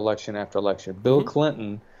after election after election. Bill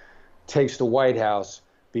Clinton takes the White House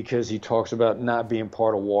because he talks about not being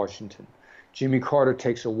part of Washington. Jimmy Carter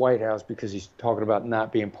takes the White House because he's talking about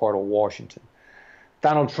not being part of Washington.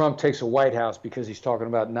 Donald Trump takes the White House because he's talking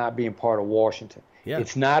about not being part of Washington. Yeah.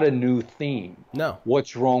 It's not a new theme. No.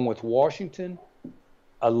 What's wrong with Washington?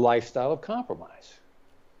 A lifestyle of compromise.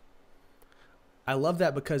 I love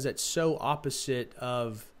that because it's so opposite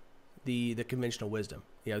of the conventional wisdom.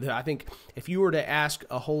 I think if you were to ask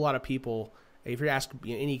a whole lot of people, if you were to ask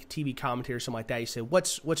any TV commentator or something like that, you say,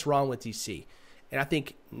 what's wrong with DC? And I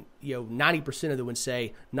think 90% of them would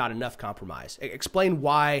say not enough compromise. Explain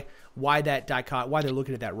why that dichotomy, why they're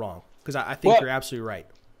looking at that wrong. Because I think you're absolutely right.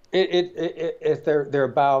 They're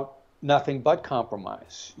about nothing but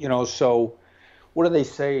compromise. So what do they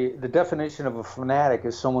say? The definition of a fanatic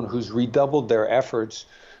is someone who's redoubled their efforts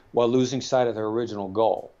while losing sight of their original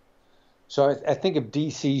goal. So I think if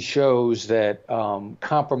DC shows that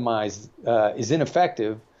compromise is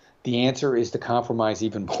ineffective, the answer is to compromise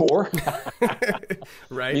even more.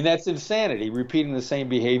 Right. I mean, that's insanity, repeating the same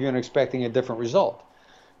behavior and expecting a different result.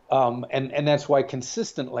 And that's why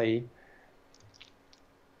consistently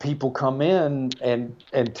people come in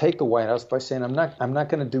and take the White House by saying, I'm not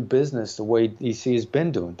going to do business the way DC has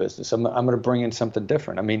been doing business. I'm going to bring in something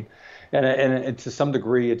different. I mean, and to some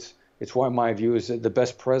degree, it's why my view is that the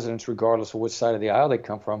best presidents, regardless of which side of the aisle they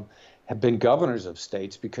come from, have been governors of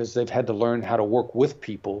states, because they've had to learn how to work with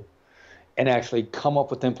people and actually come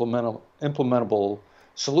up with implementable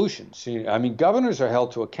solutions. I mean, governors are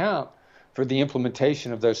held to account for the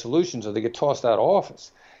implementation of their solutions, or they get tossed out of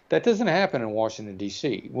office. That doesn't happen in Washington,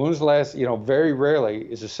 D.C. When was the last, very rarely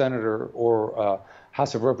is a senator or a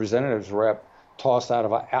House of Representatives rep tossed out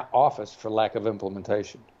of office for lack of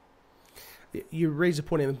implementation. You raise a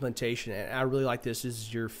point of implementation, and I really like this. This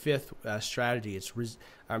is your fifth strategy. It's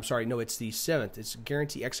the seventh. It's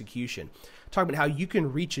guarantee execution. Talk about how you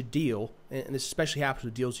can reach a deal, and this especially happens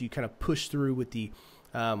with deals you kind of push through with the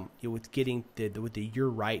with getting with the you're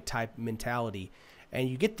right type mentality, and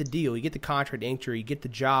you get the deal, you get the contract entry, you get the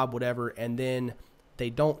job, whatever, and then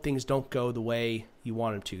things don't go the way you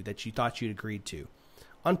want them to, that you thought you'd agreed to.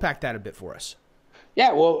 Unpack that a bit for us.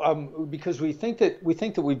 Yeah, well, because we think that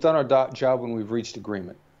we've done our job when we've reached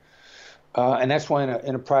agreement, and that's why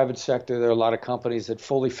in a private sector there are a lot of companies that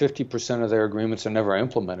fully 50% of their agreements are never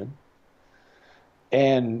implemented,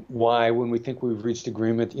 and why when we think we've reached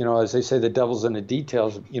agreement, as they say, the devil's in the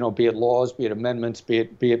details. Be it laws, be it amendments, be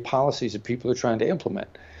it policies that people are trying to implement.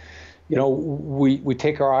 We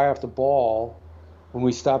take our eye off the ball when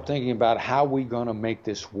we stop thinking about how we're going to make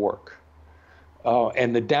this work.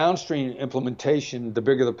 And the downstream implementation, the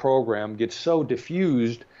bigger the program, gets so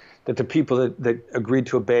diffused that the people that agreed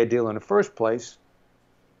to a bad deal in the first place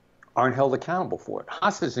aren't held accountable for it.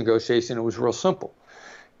 Hostage negotiation, it was real simple.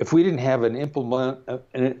 If we didn't have an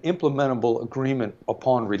implementable agreement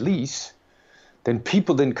upon release, then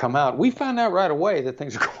people didn't come out. We found out right away that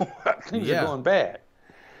things are going bad.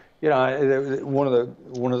 One of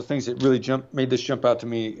the things that really made this jump out to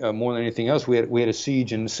me more than anything else, we had a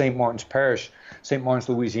siege in St. Martin's Parish, St. Martin's,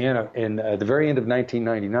 Louisiana, in the very end of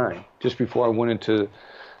 1999, just before I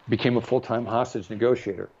became a full-time hostage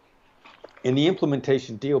negotiator. In the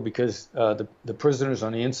implementation deal, because the prisoners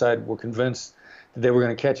on the inside were convinced that they were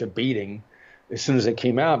going to catch a beating as soon as they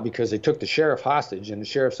came out, because they took the sheriff hostage in the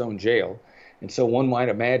sheriff's own jail, and so one might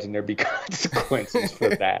imagine there'd be consequences for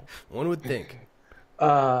that. One would think.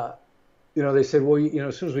 They said, well,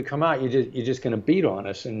 as soon as we come out, you're just going to beat on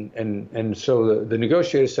us. And so the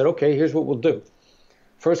negotiator said, okay, here's what we'll do.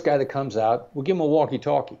 First guy that comes out, we'll give him a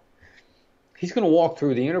walkie-talkie. He's going to walk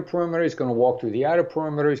through the inner perimeter. He's going to walk through the outer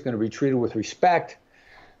perimeter. He's going to be treated with respect.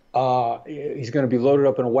 He's going to be loaded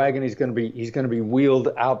up in a wagon. He's going to be wheeled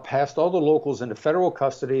out past all the locals into federal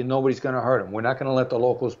custody, and nobody's going to hurt him. We're not going to let the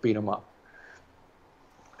locals beat him up.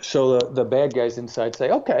 So the bad guys inside say,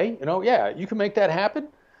 okay, you can make that happen.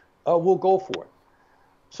 We'll go for it.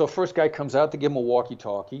 So first guy comes out to give him a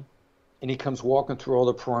walkie-talkie, and he comes walking through all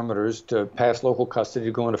the perimeters to pass local custody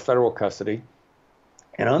to go into federal custody.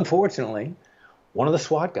 And unfortunately, one of the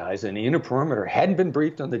SWAT guys in the inner perimeter hadn't been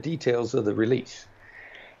briefed on the details of the release.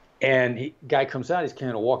 And guy comes out, he's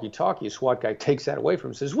carrying a walkie-talkie. A SWAT guy takes that away from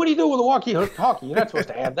him and says, what do you do with a walkie-talkie? You're not supposed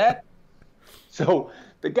to have that. So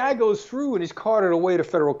the guy goes through and he's carted away to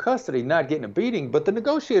federal custody, not getting a beating. But the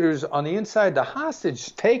negotiators on the inside, the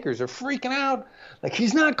hostage takers, are freaking out. Like,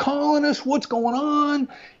 he's not calling us. What's going on?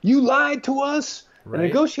 You lied to us. Right. And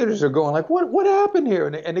negotiators are going like, what happened here?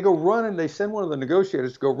 And they go running. They send one of the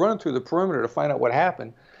negotiators to go run through the perimeter to find out what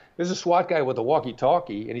happened. There's a SWAT guy with a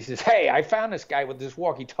walkie-talkie, and he says, hey, I found this guy with this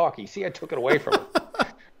walkie-talkie. See, I took it away from him.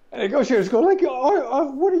 And the negotiators go like,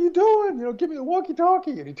 what are you doing? Give me the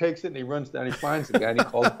walkie-talkie. And he takes it, and he runs down, he finds the guy, and he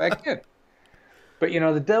calls back in. But,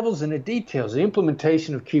 the devil's in the details, the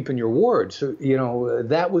implementation of keeping your word. So,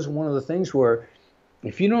 that was one of the things where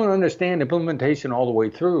if you don't understand implementation all the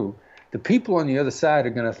way through, the people on the other side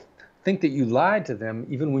are going to think that you lied to them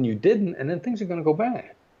even when you didn't, and then things are going to go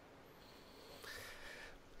bad.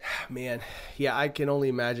 Man, yeah, I can only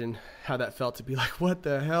imagine how that felt to be like, what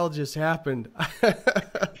the hell just happened?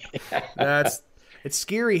 It's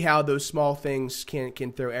scary how those small things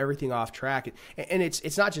can throw everything off track. And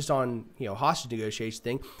it's not just on, hostage negotiation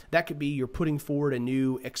thing. That could be you're putting forward a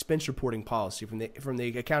new expense reporting policy from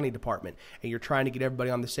the accounting department, and you're trying to get everybody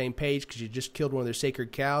on the same page because you just killed one of their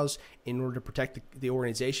sacred cows in order to protect the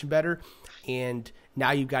organization better. And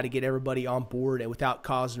now you've got to get everybody on board and without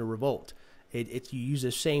causing a revolt. You use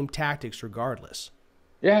the same tactics regardless.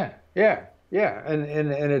 Yeah. And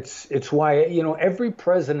it's why, every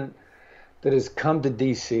president that has come to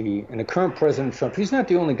D.C. and the current President Trump, he's not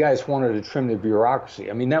the only guy that's wanted to trim the bureaucracy.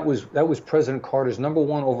 I mean, that was President Carter's number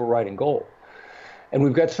one overriding goal. And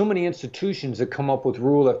we've got so many institutions that come up with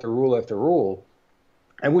rule after rule after rule.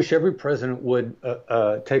 I wish every president would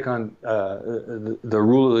take on the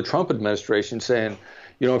rule of the Trump administration, saying,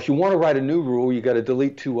 if you want to write a new rule, you got to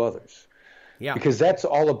delete 2 others. Yeah. Because that's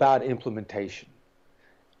all about implementation.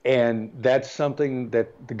 And that's something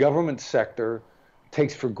that the government sector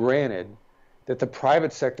takes for granted, that the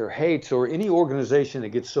private sector hates, or any organization that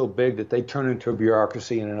gets so big that they turn into a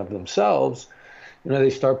bureaucracy in and of themselves,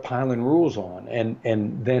 they start piling rules on. And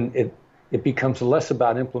then it becomes less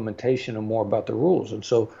about implementation and more about the rules. And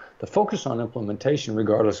so the focus on implementation,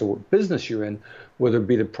 regardless of what business you're in, whether it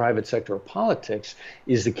be the private sector or politics,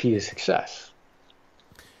 is the key to success.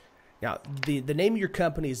 Now, the name of your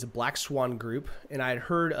company is the Black Swan Group, and I had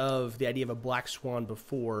heard of the idea of a black swan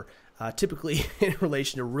before, typically in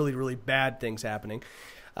relation to really, really bad things happening.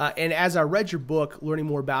 And as I read your book, learning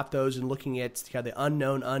more about those and looking at kind of the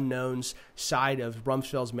unknown unknowns side of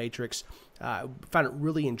Rumsfeld's matrix, I found it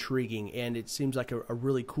really intriguing, and it seems like a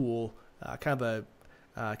really cool kind of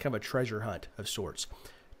a treasure hunt of sorts.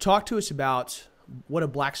 Talk to us about what a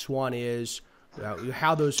black swan is,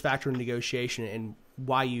 how those factor in negotiation, and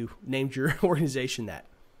why you named your organization that.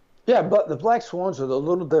 Yeah, but the black swans are the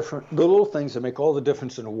little things that make all the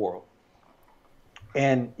difference in the world.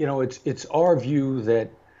 And it's our view that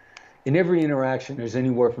in every interaction there's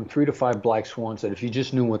anywhere from 3 to 5 black swans that if you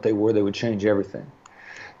just knew what they were, they would change everything.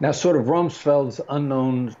 Now, sort of Rumsfeld's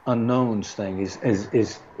unknowns thing is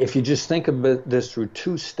if you just think about this through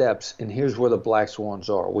 2 steps, and here's where the black swans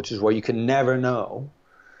are, which is where you can never know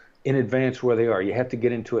in advance where they are. You have to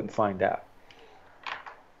get into it and find out.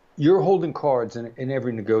 You're holding cards in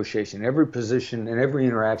every negotiation, every position, in every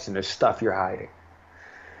interaction. There's stuff you're hiding.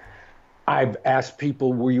 I've asked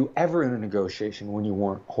people, were you ever in a negotiation when you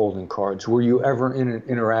weren't holding cards? Were you ever in an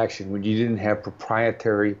interaction when you didn't have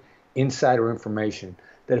proprietary insider information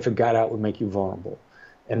that if it got out would make you vulnerable?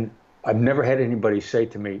 And I've never had anybody say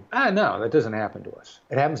to me, no, that doesn't happen to us.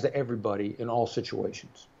 It happens to everybody in all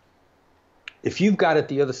situations. If you've got it,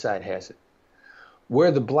 the other side has it.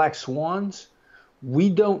 Where the black swans,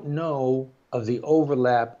 we don't know of the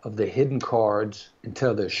overlap of the hidden cards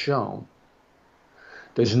until they're shown.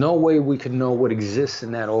 There's no way we can know what exists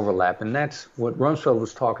in that overlap. And that's what Rumsfeld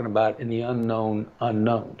was talking about in the unknown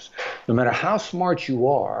unknowns. No matter how smart you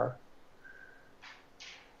are,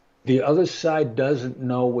 the other side doesn't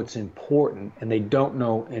know what's important, and they don't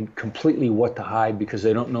know and completely what to hide because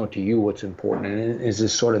they don't know to you what's important. And it is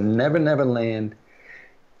this sort of never, never land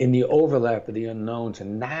in the overlap of the unknowns.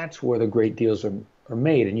 And that's where the great deals are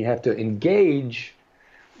made. And you have to engage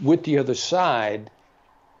with the other side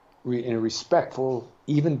in a respectful,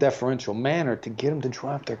 even deferential manner to get them to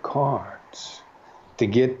drop their cards, to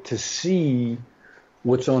get to see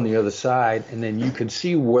what's on the other side. And then you can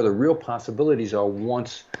see where the real possibilities are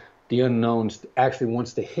once the unknowns, actually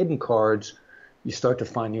once the hidden cards, you start to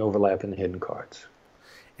find the overlap in the hidden cards.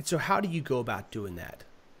 And so how do you go about doing that?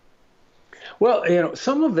 Well,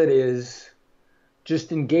 some of it is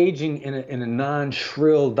just engaging in a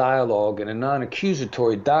non-shrill dialogue and a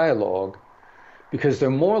non-accusatory dialogue, because they're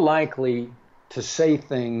more likely to say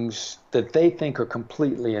things that they think are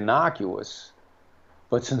completely innocuous,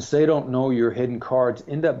 but since they don't know your hidden cards,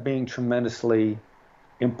 end up being tremendously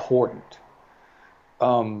important.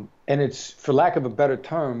 And it's, for lack of a better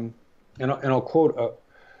term, and I'll quote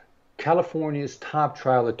California's top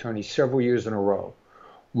trial attorney several years in a row,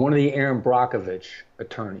 one of the Aaron Brockovich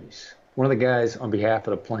attorneys, one of the guys on behalf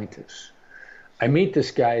of the plaintiffs. I meet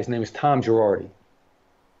this guy, his name is Tom Girardi,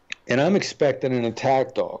 and I'm expecting an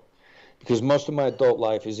attack dog because most of my adult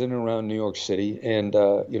life is in and around New York City, and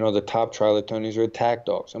the top trial attorneys are attack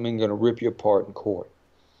dogs. I'm going to rip you apart in court.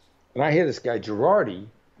 And I hear this guy Girardi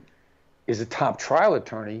is a top trial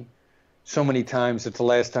attorney so many times that the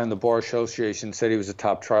last time the Bar Association said he was a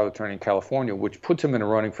top trial attorney in California, which puts him in a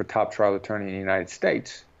running for top trial attorney in the United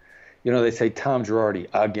States, they say Tom Girardi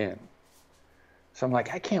again. So I'm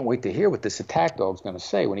like, I can't wait to hear what this attack dog's going to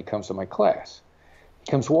say when he comes to my class.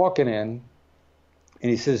 He comes walking in, and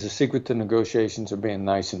he says the secret to negotiations are being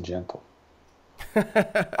nice and gentle.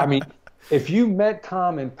 I mean, if you met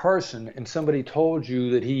Tom in person and somebody told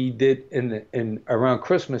you that he did in around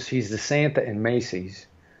Christmas, he's the Santa in Macy's,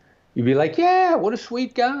 you'd be like, yeah, what a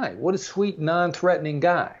sweet guy. What a sweet, non-threatening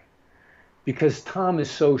guy. Because Tom is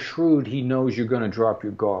so shrewd, he knows you're going to drop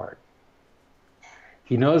your guard.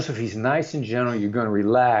 He knows if he's nice and gentle, you're going to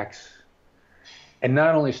relax and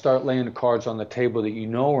not only start laying the cards on the table that you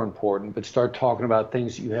know are important, but start talking about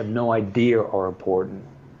things that you have no idea are important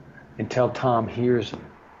until Tom hears them.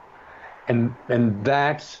 And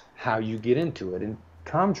that's how you get into it. And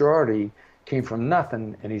Tom Girardi came from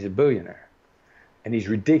nothing, and he's a billionaire, and he's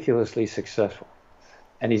ridiculously successful.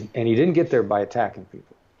 And he didn't get there by attacking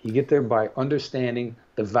people. He get there by understanding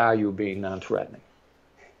the value of being non-threatening.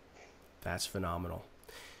 That's phenomenal.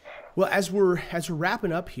 Well, as we're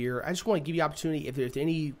wrapping up here, I just want to give you opportunity if there's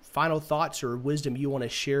any final thoughts or wisdom you want to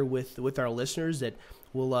share with our listeners that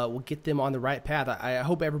will get them on the right path. I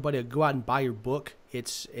hope everybody will go out and buy your book.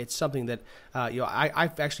 It's something that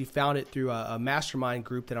I've actually found it through a mastermind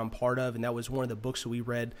group that I'm part of, and that was one of the books that we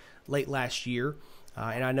read late last year.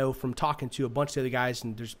 And I know from talking to a bunch of other guys,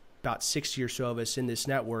 and there's about 60 or so of us in this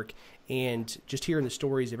network, and just hearing the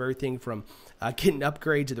stories of everything from getting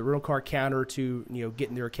upgrades at the rental car counter to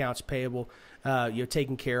getting their accounts payable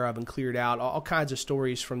taken care of and cleared out, all kinds of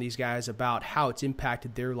stories from these guys about how it's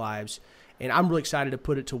impacted their lives. And I'm really excited to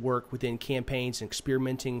put it to work within campaigns and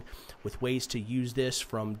experimenting with ways to use this,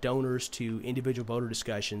 from donors to individual voter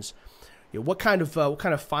discussions. What kind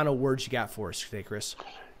of final words you got for us today, Chris?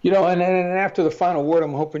 And after the final word,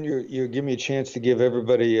 I'm hoping you give me a chance to give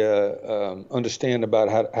everybody understand about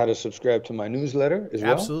how to subscribe to my newsletter as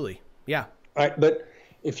well. Absolutely, yeah. All right, but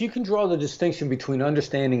if you can draw the distinction between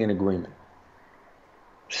understanding and agreement,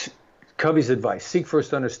 Covey's advice: seek first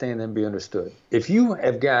to understand, then be understood. If you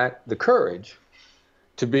have got the courage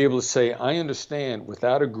to be able to say, I understand,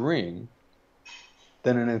 without agreeing,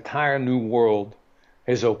 then an entire new world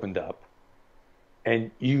has opened up.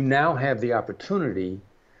 And you now have the opportunity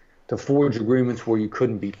to forge agreements where you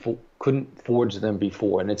couldn't forge them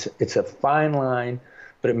before. And it's a fine line,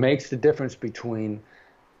 but it makes the difference between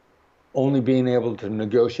only being able to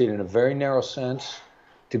negotiate in a very narrow sense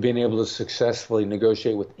to being able to successfully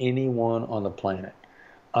negotiate with anyone on the planet.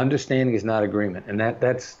 Understanding is not agreement. And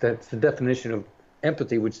that's the definition of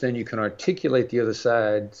empathy, which then you can articulate the other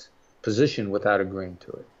side's position without agreeing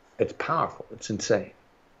to it. It's powerful. It's insane.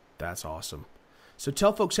 That's awesome. So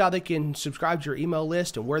tell folks how they can subscribe to your email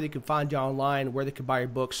list and where they can find you online, where they can buy your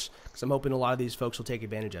books, because I'm hoping a lot of these folks will take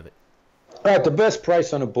advantage of it. All right, the best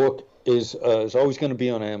price on a book is always going to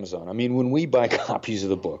be on Amazon. I mean, when we buy copies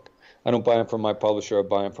of the book, I don't buy them from my publisher, I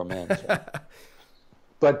buy them from Amazon.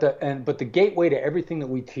 But the gateway to everything that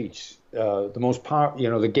we teach, the most powerful,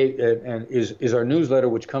 is our newsletter,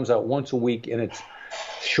 which comes out once a week, and it's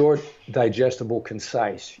short, digestible,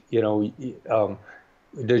 concise.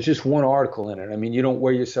 There's just one article in it. I mean, you don't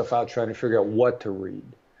wear yourself out trying to figure out what to read.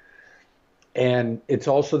 And it's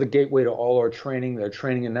also the gateway to all our training. There are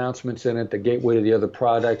training announcements in it, the gateway to the other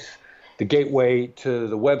products, the gateway to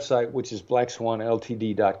the website, which is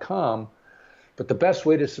blackswanltd.com. But the best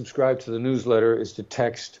way to subscribe to the newsletter is to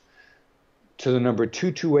text to the number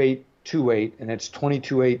 22828, and it's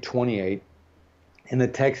 22828. And the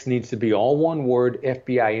text needs to be all one word,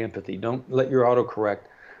 FBI empathy. Don't let your autocorrect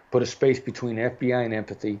put a space between FBI and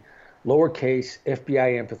empathy. Lowercase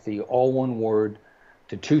FBI empathy, all one word,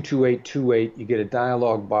 to 22828. You get a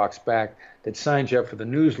dialog box back that signs you up for the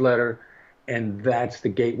newsletter, and that's the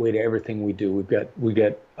gateway to everything we do. We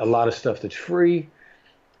got a lot of stuff that's free,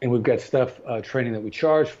 and we've got stuff, training that we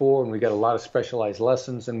charge for, and we've got a lot of specialized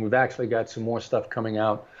lessons, and we've actually got some more stuff coming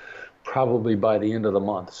out probably by the end of the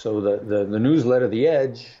month. So the newsletter, The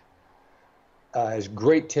Edge, has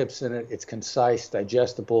great tips in it. It's concise,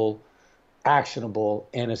 digestible, actionable,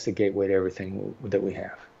 and it's the gateway to everything that we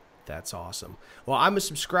have. That's awesome. Well, I'm a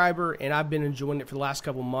subscriber, and I've been enjoying it for the last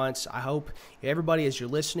couple of months. I hope everybody, as you're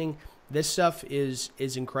listening, this stuff is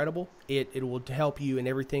incredible. It will help you in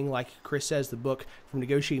everything, like Chris says, the book, from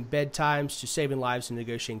negotiating bedtimes to saving lives and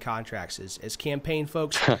negotiating contracts. As campaign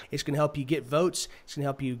folks, it's going to help you get votes. It's going to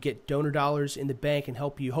help you get donor dollars in the bank and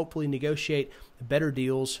help you hopefully negotiate better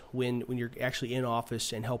deals when you're actually in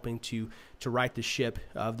office and helping to right the ship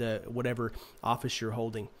of the whatever office you're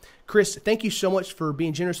holding. Chris, thank you so much for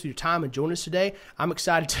being generous with your time and joining us today. I'm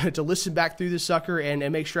excited to listen back through this sucker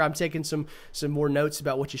and make sure I'm taking some more notes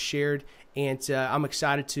about what you shared. And I'm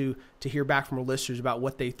excited to hear back from our listeners about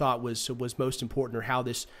what they thought was most important, or how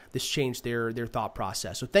this changed their thought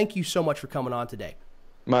process. So thank you so much for coming on today.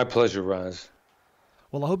 My pleasure, Raz.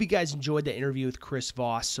 Well, I hope you guys enjoyed that interview with Chris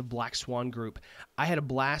Voss of Black Swan Group. I had a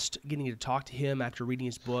blast getting to talk to him after reading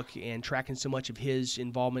his book and tracking so much of his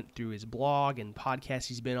involvement through his blog and podcasts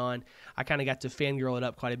he's been on. I kind of got to fangirl it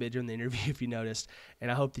up quite a bit during the interview, if you noticed,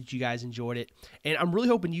 and I hope that you guys enjoyed it. And I'm really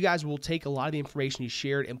hoping you guys will take a lot of the information he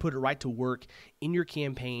shared and put it right to work in your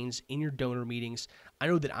campaigns, in your donor meetings. I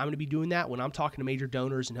know that I'm going to be doing that when I'm talking to major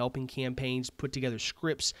donors and helping campaigns put together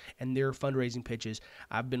scripts and their fundraising pitches.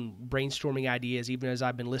 I've been brainstorming ideas even as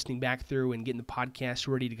I've been listening back through and getting the podcast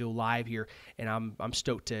ready to go live here, and I'm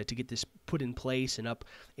stoked to get this put in place and up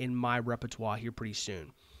in my repertoire here pretty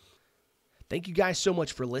soon. Thank you guys so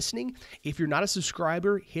much for listening. If you're not a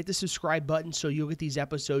subscriber, hit the subscribe button so you'll get these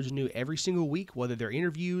episodes new every single week, whether they're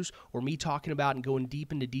interviews or me talking about and going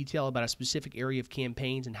deep into detail about a specific area of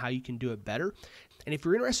campaigns and how you can do it better. And if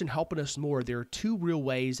you're interested in helping us more, there are two real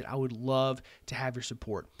ways that I would love to have your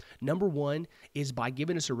support. Number one is by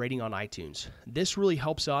giving us a rating on iTunes. This really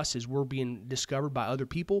helps us as we're being discovered by other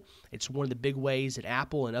people. It's one of the big ways that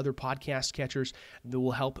Apple and other podcast catchers that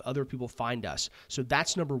will help other people find us. So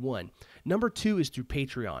that's number one. Number two is through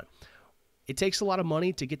Patreon. It takes a lot of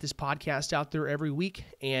money to get this podcast out there every week,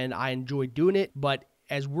 and I enjoy doing it, but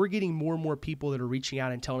as we're getting more and more people that are reaching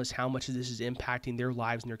out and telling us how much of this is impacting their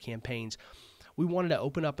lives and their campaigns, we wanted to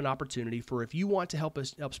open up an opportunity for, if you want to help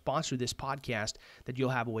sponsor this podcast, that you'll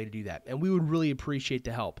have a way to do that. And we would really appreciate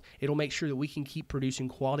the help. It'll make sure that we can keep producing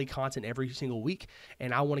quality content every single week,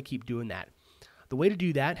 and I want to keep doing that. The way to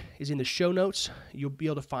do that is in the show notes. You'll be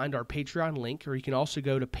able to find our Patreon link, or you can also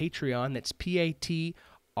go to Patreon. That's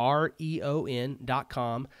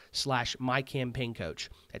patreon.com/mycampaigncoach.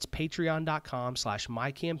 That's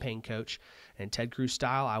patreon.com/mycampaigncoach. And Ted Cruz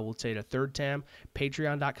style, I will say it a third time,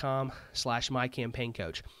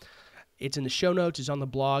 patreon.com/mycampaigncoach. It's in the show notes. It's on the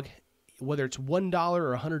blog. Whether it's $1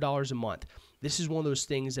 or $100 a month, this is one of those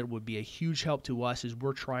things that would be a huge help to us as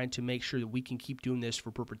we're trying to make sure that we can keep doing this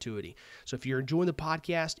for perpetuity. So if you're enjoying the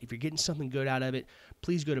podcast, if you're getting something good out of it,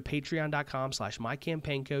 please go to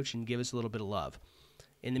patreon.com/mycampaigncoach and give us a little bit of love.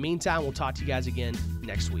 In the meantime, we'll talk to you guys again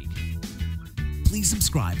next week. Please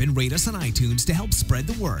subscribe and rate us on iTunes to help spread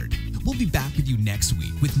the word. We'll be back with you next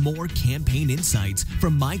week with more campaign insights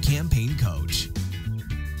from My Campaign Coach.